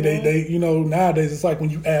 Cause mm-hmm. they nowadays it's like when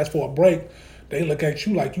you ask for a break, they look at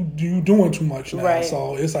you like you doing too much now. Right.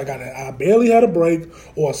 So it's like I barely had a break,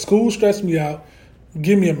 or school stressed me out.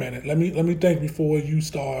 Give me a minute. Let me think before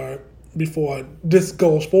this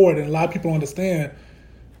goes forward. And a lot of people understand.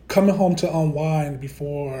 Coming home to unwind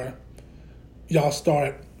before y'all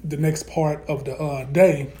start the next part of the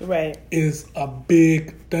day is a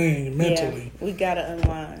big thing mentally. Yeah, we gotta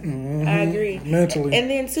unwind. Mm-hmm. I agree. Mentally. And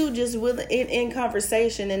then too, just in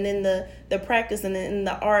conversation, and then the practice, and then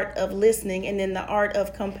the art of listening, and then the art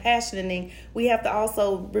of compassionating, we have to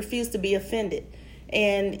also refuse to be offended.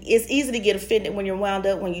 And it's easy to get offended when you're wound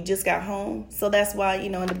up when you just got home. So that's why,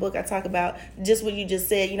 in the book I talk about just what you just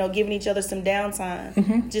said, giving each other some downtime,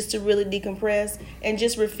 mm-hmm. just to really decompress, and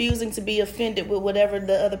just refusing to be offended with whatever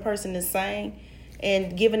the other person is saying,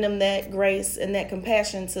 and giving them that grace and that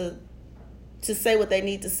compassion to say what they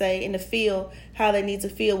need to say and to feel how they need to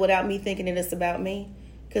feel without me thinking that it's about me.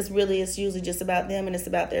 Because really it's usually just about them, and it's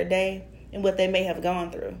about their day and what they may have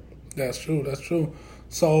gone through. That's true.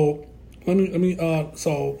 So Let me ask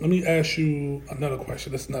you another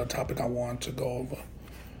question. This is another topic I want to go over.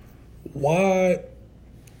 Why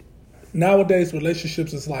nowadays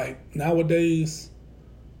relationships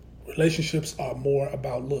are more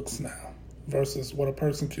about looks now versus what a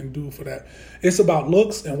person can do for that. It's about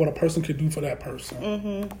looks and what a person can do for that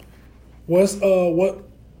person. Mm-hmm.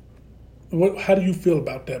 How do you feel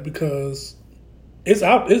about that? Because it's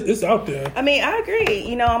out there. I mean, I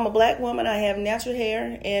agree. I'm a black woman. I have natural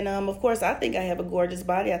hair. And, of course, I think I have a gorgeous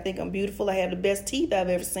body. I think I'm beautiful. I have the best teeth I've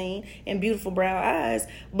ever seen and beautiful brown eyes.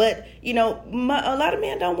 But, a lot of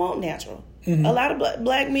men don't want natural. Mm-hmm. A lot of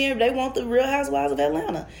black men, they want the Real Housewives of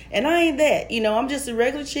Atlanta. And I ain't that. I'm just a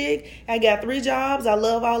regular chick. I got 3 jobs. I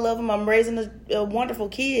love all of them. I'm raising a wonderful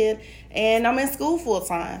kid. And I'm in school full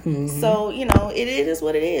time. Mm-hmm. So, it is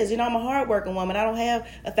what it is. I'm a hardworking woman. I don't have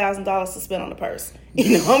 $1,000 to spend on the purse.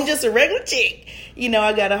 I'm just a regular chick.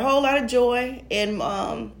 I got a whole lot of joy and,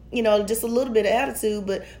 just a little bit of attitude.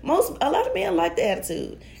 But a lot of men like the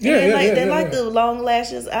attitude. They like the long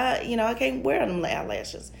lashes. I can't wear them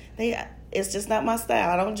eyelashes. It's just not my style.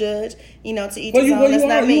 I don't judge. To each his own. That's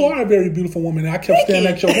not me. You are a very beautiful woman. And I kept staring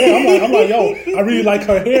at your hair. I'm like, yo, I really like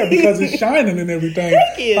her hair because it's shining and everything.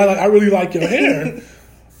 Thank you. I really like your hair.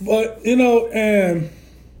 But, and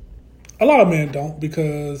a lot of men don't,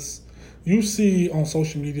 because you see on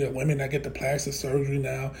social media women that get the plastic surgery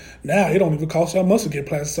now. Now it don't even cost that much to get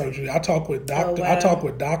plastic surgery. I talk with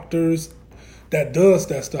doctors that does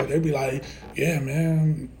that stuff. They be like, yeah,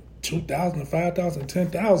 man, $2,000, $5,000,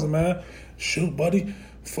 $10,000, man. Shoot, buddy,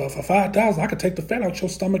 for $5,000, I could take the fat out your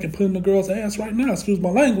stomach and put it in the girl's ass right now. Excuse my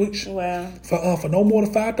language. Wow. For no more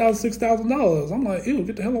than $5,000, $6,000. I'm like, ew,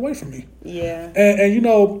 get the hell away from me. Yeah.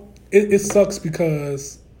 And it sucks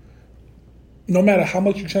because no matter how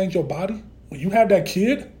much you change your body, when you have that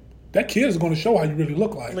kid is going to show how you really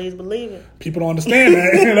look like. Please believe it. People don't understand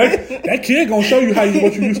that. that kid going to show you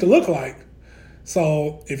what you used to look like.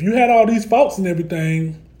 So if you had all these faults and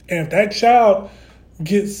everything, and if that child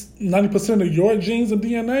gets 90% of your genes and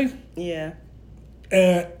DNA, yeah,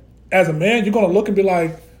 and as a man, you're gonna look and be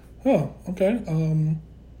like, "Huh, okay,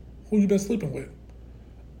 who you been sleeping with?"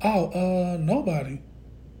 Oh, nobody.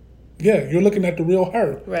 Yeah, you're looking at the real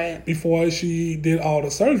her, right? Before she did all the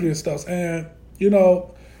surgery and stuff, and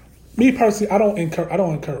Me personally, I don't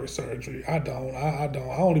encourage surgery. I don't. I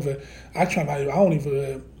don't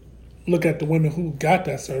even look at the women who got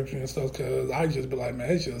that surgery and stuff, because I just be like, man,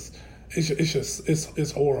 it's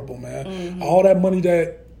horrible, man. Mm-hmm. All that money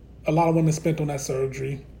that a lot of women spent on that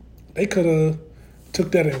surgery, they could have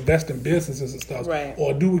took that and invest in businesses and stuff, right?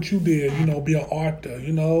 Or do what you did, be an author,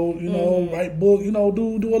 write book,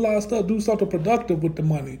 do a lot of stuff, do something productive with the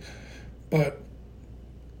money, but.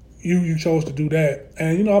 You chose to do that,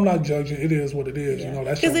 and I'm not judging. It is what it is,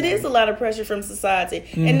 That's because it is a lot of pressure from society,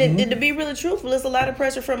 mm-hmm. and to be really truthful, it's a lot of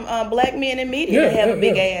pressure from black men in media to have a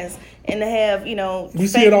big ass and to have we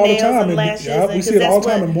see it all the time. We see it all the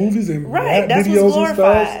time in movies and right. That's videos what's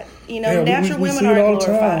glorified. And stuff. Natural we women see it are all the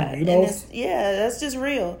glorified. time. And that's just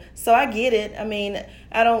real. So I get it. I mean,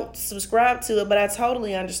 I don't subscribe to it, but I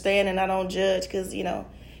totally understand, and I don't judge because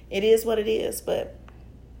it is what it is, but.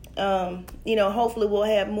 Hopefully we'll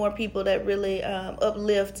have more people that really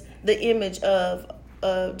uplift the image of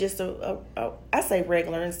just I say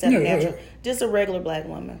regular instead of natural, just a regular black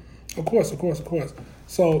woman. Of course.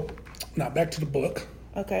 So now back to the book.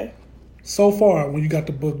 Okay. So far, when you got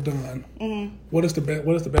the book done, mm-hmm. what is the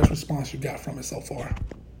best response you got from it so far?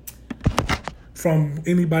 From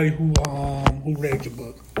anybody who read your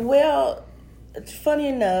book? Well, funny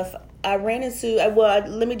enough. I ran into,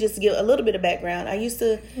 let me just give a little bit of background. I used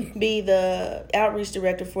to be the outreach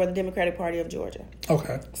director for the Democratic Party of Georgia.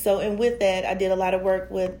 Okay. So, and with that, I did a lot of work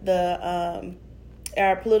with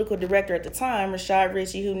our political director at the time, Rashad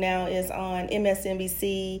Ritchie, who now is on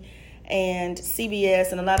MSNBC and CBS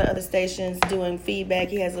and a lot of other stations doing feedback.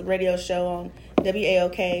 He has a radio show on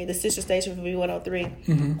WAOK, the sister station for B103.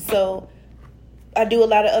 Mm-hmm. So, I do a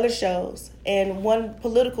lot of other shows. And one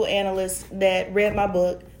political analyst that read my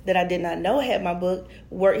book, that I did not know had my book,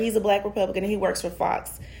 he's a black Republican and he works for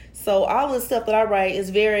Fox. So all the stuff that I write is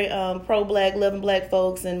very pro-black, loving black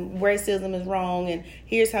folks, and racism is wrong, and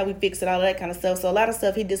here's how we fix it, all of that kind of stuff. So a lot of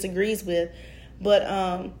stuff he disagrees with.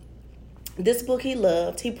 But this book he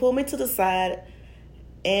loved. He pulled me to the side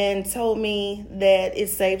and told me that it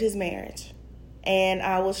saved his marriage. And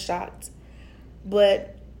I was shocked.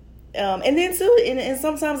 But and then too, and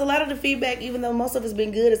sometimes a lot of the feedback, even though most of it's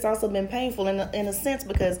been good, it's also been painful in a sense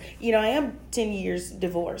because I am 10 years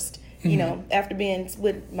divorced. Mm-hmm. After being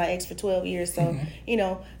with my ex for 12 years, so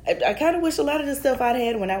mm-hmm. I kind of wish a lot of the stuff I'd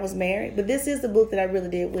had when I was married. But this is the book that I really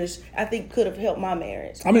did wish I think could have helped my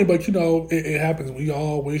marriage. I mean, but it happens. We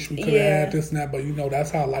all wish we could have had this and that, but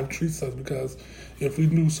that's how life treats us. Because if we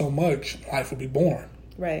knew so much, life would be boring.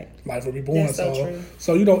 Right. Life would be boring. That's so true.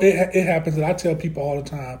 So it happens, and I tell people all the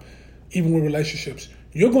time. Even with relationships,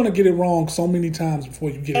 you're going to get it wrong so many times before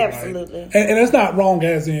you get it right. Absolutely. And it's not wrong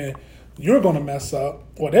as in you're going to mess up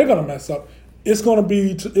or they're going to mess up. It's going to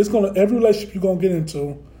be, every relationship you're going to get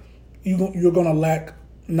into, you're going to lack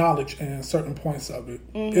knowledge in certain points of it.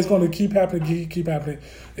 Mm-hmm. It's going to keep happening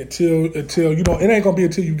until it ain't going to be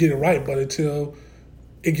until you get it right, but until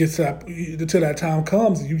that time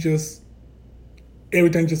comes and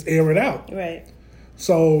everything just air it out. Right.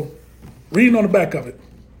 So, reading on the back of it.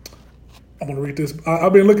 I'm going to read this.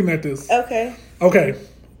 I've been looking at this. Okay.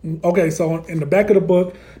 So in the back of the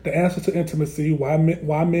book, the answer to intimacy, why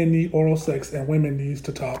men need oral sex and women needs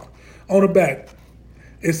to talk. On the back,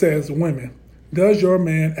 it says, women, does your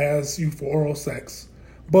man ask you for oral sex,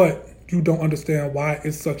 but you don't understand why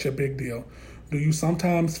it's such a big deal? Do you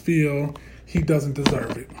sometimes feel he doesn't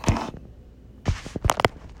deserve it?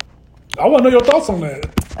 I want to know your thoughts on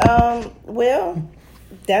that. Well,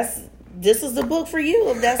 this is the book for you.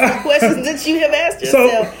 If that's the questions that you have asked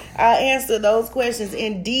yourself, I'll answer those questions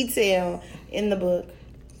in detail in the book.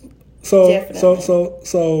 Definitely.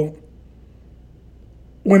 So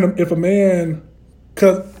if a man,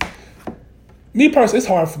 because me personally, it's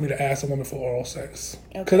hard for me to ask a woman for oral sex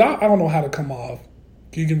because I don't know how to come off.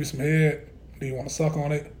 Can you give me some head? Do you want to suck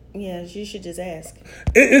on it? Yeah, you should just ask.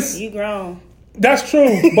 It's you grown. That's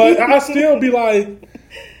true, but I still be like,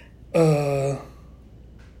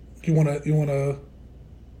 You wanna?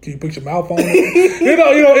 Can you put your mouth on it?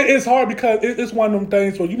 It's hard because it's one of them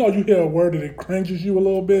things where you hear a word and it cringes you a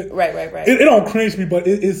little bit. Right. It don't cringe me, but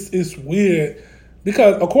it's weird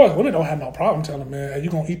because of course women don't have no problem telling man, "Hey,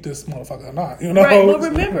 you gonna eat this motherfucker or not?" Right. But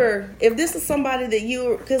remember, if this is somebody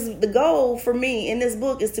that because the goal for me in this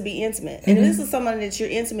book is to be intimate, and if this is somebody that you're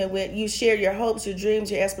intimate with, you share your hopes, your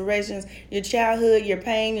dreams, your aspirations, your childhood, your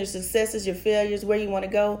pain, your successes, your failures, where you want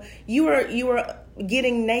to go. You are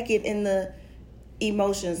getting naked in the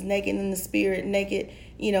emotions, naked in the spirit, naked,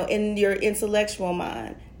 in your intellectual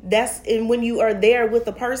mind. And when you are there with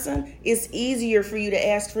a person, it's easier for you to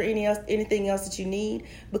ask for anything else that you need,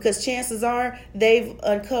 because chances are they've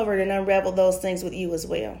uncovered and unraveled those things with you as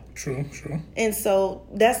well. True. And so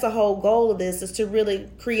that's the whole goal of this, is to really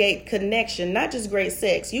create connection, not just great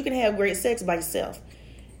sex. You can have great sex by yourself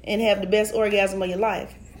and have the best orgasm of your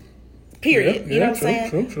life. Period. You know what I'm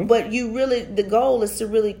saying? True. But the goal is to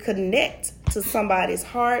really connect to somebody's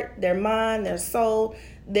heart, their mind, their soul.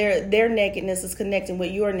 Their nakedness is connecting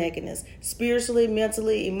with your nakedness, spiritually,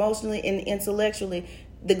 mentally, emotionally, and intellectually.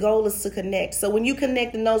 The goal is to connect. So when you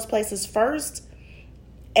connect in those places first,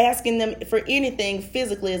 asking them for anything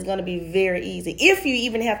physically is going to be very easy, if you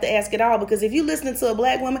even have to ask at all. Because if you're listening to a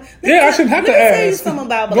black woman, I shouldn't have to ask. Let me tell you something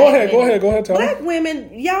about black women. Go ahead. Black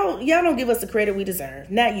women, y'all don't give us the credit we deserve.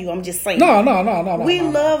 Not you. I'm just saying. No. We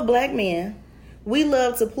love black men. We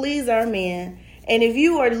love to please our men. And if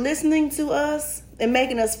you are listening to us and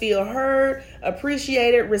making us feel heard,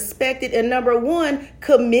 appreciated, respected, and number one,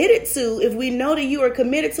 committed to, if we know that you are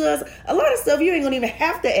committed to us, a lot of stuff you ain't going to even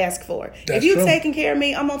have to ask for. If you're taking care of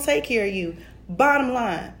me, I'm going to take care of you. Bottom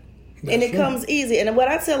line. And it comes easy. And what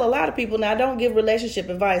I tell a lot of people, now I don't give relationship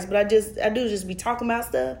advice, but I do just be talking about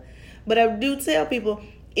stuff. But I do tell people,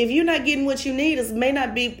 if you're not getting what you need,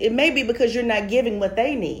 it may be because you're not giving what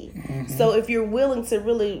they need. Mm-hmm. So if you're willing to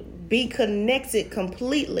really be connected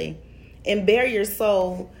completely and bare your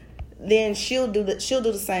soul, then she'll do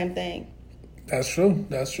the same thing. That's true.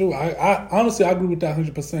 I honestly, I agree with that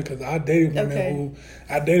 100%, because I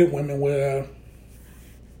dated women where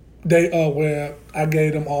I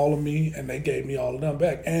gave them all of me and they gave me all of them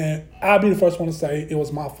back. And I'll be the first one to say it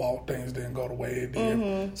was my fault things didn't go the way it did.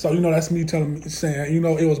 Mm-hmm. So, that's me saying,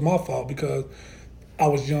 it was my fault, because I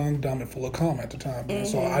was young, dumb, and full of cum at the time. Mm-hmm.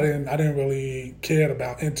 So I didn't really care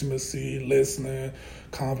about intimacy, listening,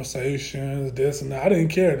 conversations, this and that. I didn't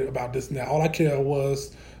care about this and that. All I cared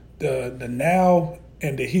was the now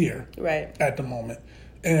and the here, right, at the moment.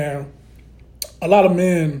 And a lot of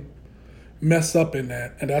men mess up in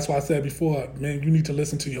that, and that's why I said before, man, you need to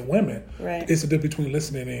listen to your women. Right. It's the difference between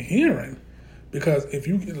listening and hearing, because if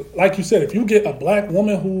you, like you said, if you get a black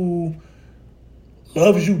woman who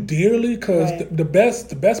loves you dearly, because the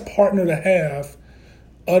best partner to have,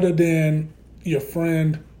 other than your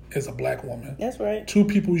friend, is a black woman. That's right. Two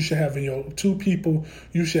people you should have in your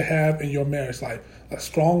marriage life: a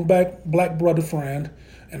strong black brother friend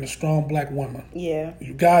and a strong black woman. Yeah.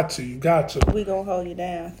 You got to. We gonna hold you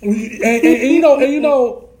down. And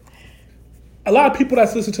a lot of people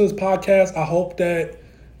that's listening to this podcast, I hope that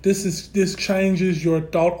this changes your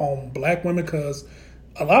thought on black women, because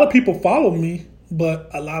a lot of people follow me, but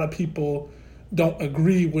a lot of people don't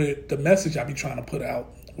agree with the message I be trying to put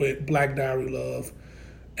out with Black Diary Love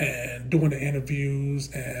and doing the interviews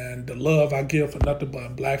and the love I give for nothing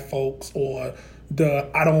but black folks, or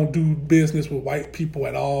I don't do business with white people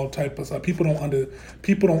at all type of stuff. People don't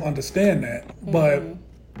understand that. Mm-hmm. But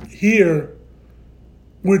here,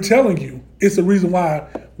 we're telling you, it's the reason why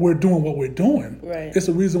we're doing what we're doing. Right. It's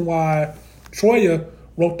the reason why Troya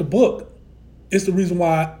wrote the book. It's the reason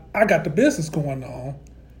why I got the business going on.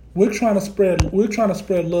 We're trying to spread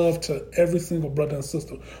love to every single brother and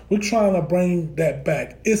sister. We're trying to bring that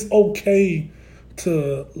back. It's okay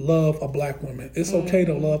to love a black woman. It's okay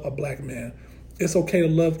to love a black man. It's okay to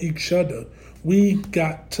love each other. We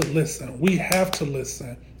got to listen. We have to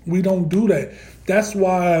listen. We don't do that. That's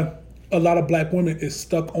why a lot of black women is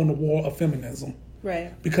stuck on the wall of feminism.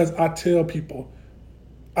 Right. Because I tell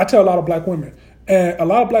a lot of black women, and a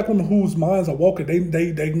lot of black women whose minds are woken,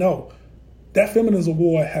 they know that feminism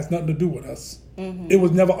war has nothing to do with us. Mm-hmm. It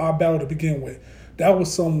was never our battle to begin with. That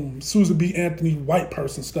was some Susan B. Anthony white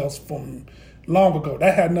person stuff from long ago.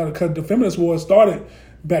 That had nothing, because the feminist war started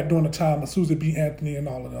back during the time of Susan B. Anthony and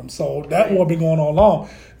all of them. So that war been going on long.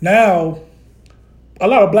 Now, a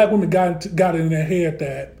lot of black women got it in their head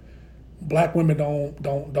that black women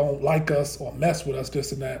don't like us or mess with us,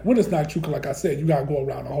 this and that. When it's not true, 'cause like I said, you gotta go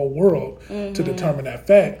around the whole world to determine that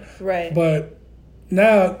fact. Right. But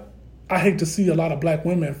now, I hate to see a lot of black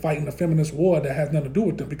women fighting the feminist war that has nothing to do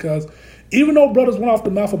with them, because even though brothers went off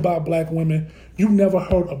the mouth about black women, you never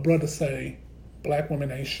heard a brother say black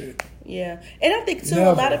women ain't shit. Yeah. And I think, too,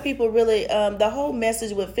 a lot of people really, the whole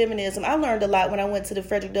message with feminism, I learned a lot when I went to the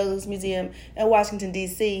Frederick Douglass Museum in Washington,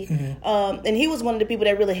 D.C. Mm-hmm. And he was one of the people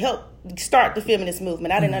that really helped start the feminist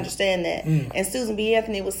movement. I didn't understand that. Mm-hmm. And Susan B.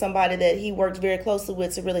 Anthony was somebody that he worked very closely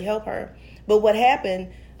with to really help her. But what happened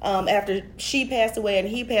after she passed away and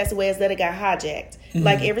he passed away is that it got hijacked. Mm-hmm.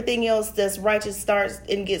 Like everything else that's righteous starts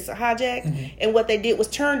and gets hijacked. Mm-hmm. And what they did was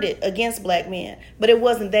turned it against black men. But it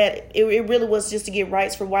wasn't that. It really was just to get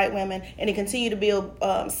rights for white women and to continue to build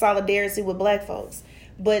solidarity with black folks.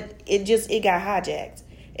 but it got hijacked.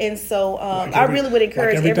 And so I really would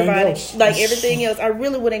encourage everybody, like everything else, I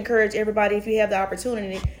really would encourage everybody, if you have the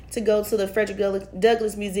opportunity, to go to the Frederick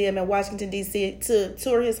Douglass Museum in Washington, D.C., to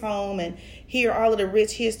tour his home and hear all of the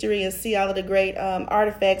rich history and see all of the great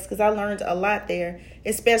artifacts, because I learned a lot there,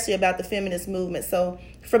 especially about the feminist movement. So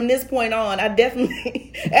from this point on, I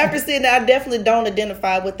definitely, after seeing that, I definitely don't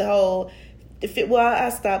identify with the whole, I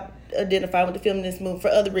stopped identifying with the feminist movement for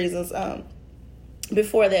other reasons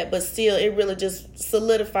before that, but still, it really just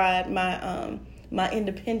solidified my my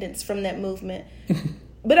independence from that movement.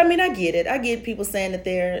 But I mean, I get it. I get people saying that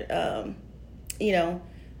they're,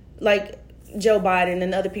 like Joe Biden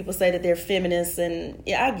and other people say that they're feminists, and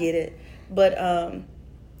yeah, I get it. But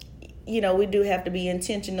we do have to be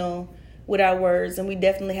intentional with our words, and we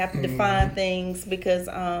definitely have to define things, because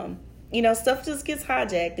stuff just gets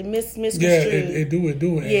hijacked and misconstrued. Yeah, it do.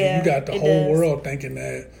 And yeah, you got the whole world thinking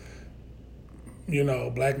that,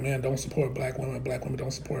 black men don't support black women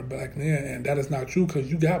don't support black men, and that is not true,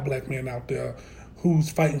 because you got black men out there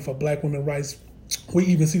who's fighting for black women's rights. We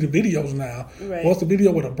even see the videos now. Right. What's the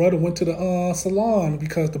video where the brother went to the salon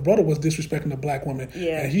because the brother was disrespecting the black woman,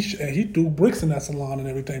 yeah, and he threw bricks in that salon and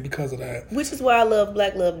everything because of that. Which is why I love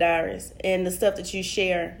Black Love Diaries and the stuff that you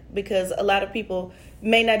share, because a lot of people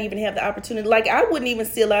may not even have the opportunity. Like, I wouldn't even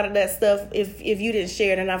see a lot of that stuff if you didn't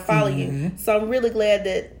share it, and I follow you. So I'm really glad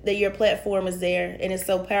that your platform is there, and it's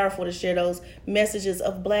so powerful to share those messages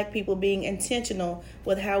of black people being intentional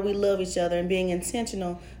with how we love each other and being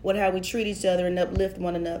intentional with how we treat each other and uplift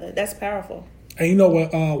one another. That's powerful. And you know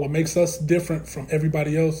what makes us different from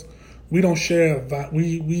everybody else? We don't share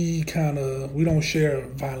we don't share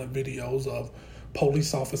violent videos of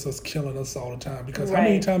police officers killing us all the time, because how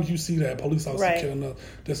many times you see that police officers killing us,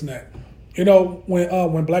 this and that.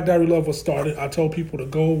 When Black Diary Love was started, I told people the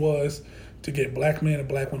goal was to get black men and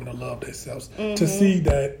black women to love themselves, to see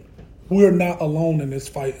that we're not alone in this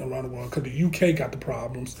fight around the world, because the UK got the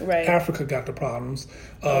problems, Africa got the problems,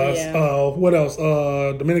 what else?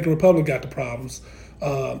 Dominican Republic got the problems,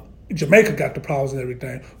 Jamaica got the problems and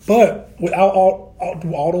everything. But without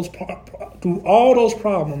through all those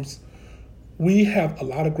problems, we have a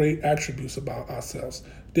lot of great attributes about ourselves.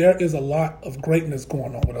 There is a lot of greatness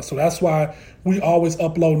going on with us. So that's why we always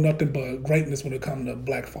upload nothing but greatness when it comes to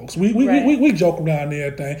black folks. We joke around and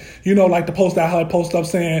everything. Like the post I had post up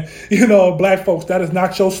saying, black folks, that is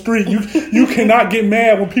not your street. You cannot get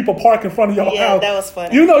mad when people park in front of your house. Yeah, that was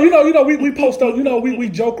funny. We post up, we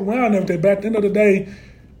joke around and everything. But at the end of the day,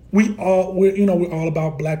 we're all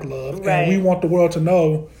about black love. And we want the world to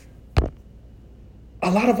know a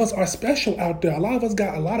lot of us are special out there. A lot of us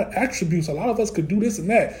got a lot of attributes. A lot of us could do this and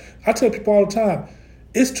that. I tell people all the time,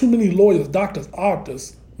 it's too many lawyers, doctors,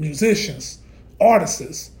 authors, musicians,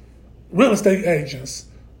 artists, real estate agents.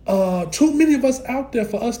 Too many of us out there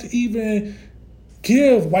for us to even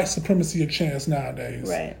give white supremacy a chance nowadays.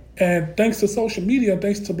 Right. And thanks to social media,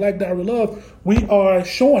 thanks to Black Diary Love, we are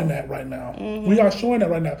showing that right now. We are showing that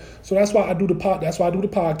right now. So that's why I do the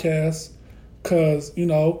podcast, because,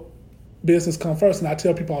 business come first. And I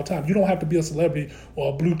tell people all the time, you don't have to be a celebrity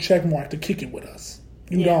or a blue check mark to kick it with us.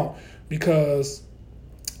 You don't. Because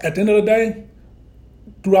at the end of the day,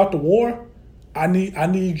 throughout the war, I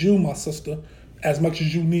need you, my sister, as much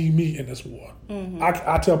as you need me in this war.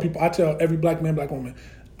 I tell every black man, black woman,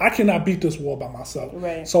 I cannot beat this war by myself.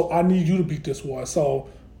 Right. So I need you to beat this war.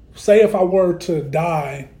 So say if I were to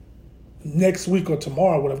die next week or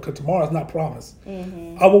tomorrow, whatever, because tomorrow is not promised.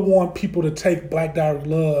 I would want people to take Black Diary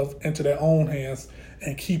Love into their own hands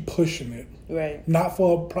and keep pushing it. Right. Not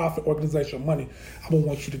for a profit organization or money. I would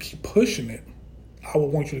want you to keep pushing it.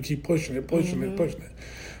 Pushing it.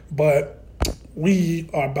 But we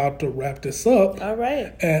are about to wrap this up. All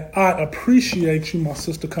right. And I appreciate you, my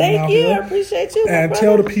sister, coming out here. Thank you. I appreciate you. And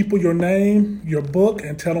tell the people your name, your book,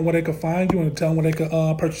 and tell them where they can find you, and tell them where they can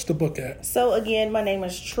purchase the book at. So, again, my name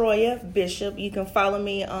is Troya Bishop. You can follow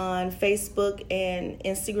me on Facebook and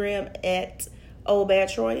Instagram at Old Bad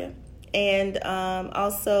Troya. And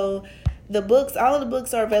also, all of the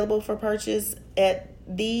books are available for purchase at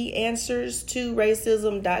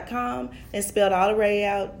theanswers2racism.com, and spelled all the way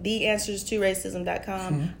out,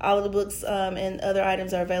 theanswers2racism.com. All of the books and other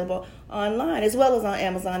items are available online, as well as on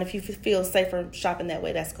Amazon. If you feel safer shopping that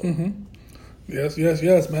way, that's cool. Yes,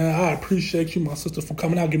 man. I appreciate you, my sister, for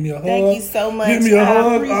coming out. Give me a hug. Thank you so much. Give me a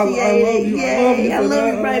hug. I love you. I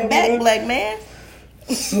love you right back, black man.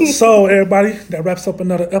 So, everybody, that wraps up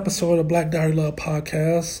another episode of Black Diary Love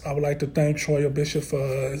Podcast. I would like to thank Troya Bishop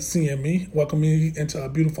for seeing me, welcoming me into a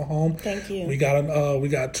beautiful home. Thank you. We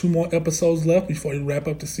got 2 more episodes left before we wrap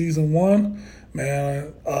up the season 1.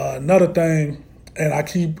 Man, another thing, and I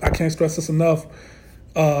can't stress this enough.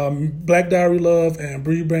 Black Diary Love and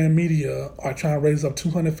Breed Brand Media are trying to raise up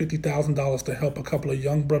 $250,000 to help a couple of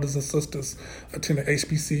young brothers and sisters attend the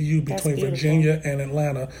HBCU between Virginia and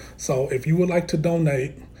Atlanta. So if you would like to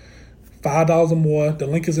donate $5 or more, the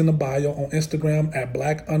link is in the bio on Instagram at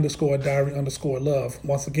black_diary_love.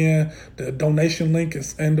 Once again, the donation link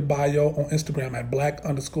is in the bio on Instagram at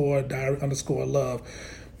black_diary_love.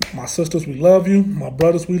 My sisters, we love you. My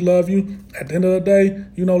brothers, we love you. At the end of the day,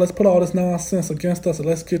 let's put all this nonsense against us and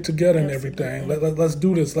let's get together and everything. Let's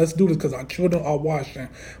do this. Let's do this because our children are watching.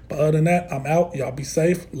 But other than that, I'm out. Y'all be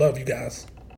safe. Love you guys.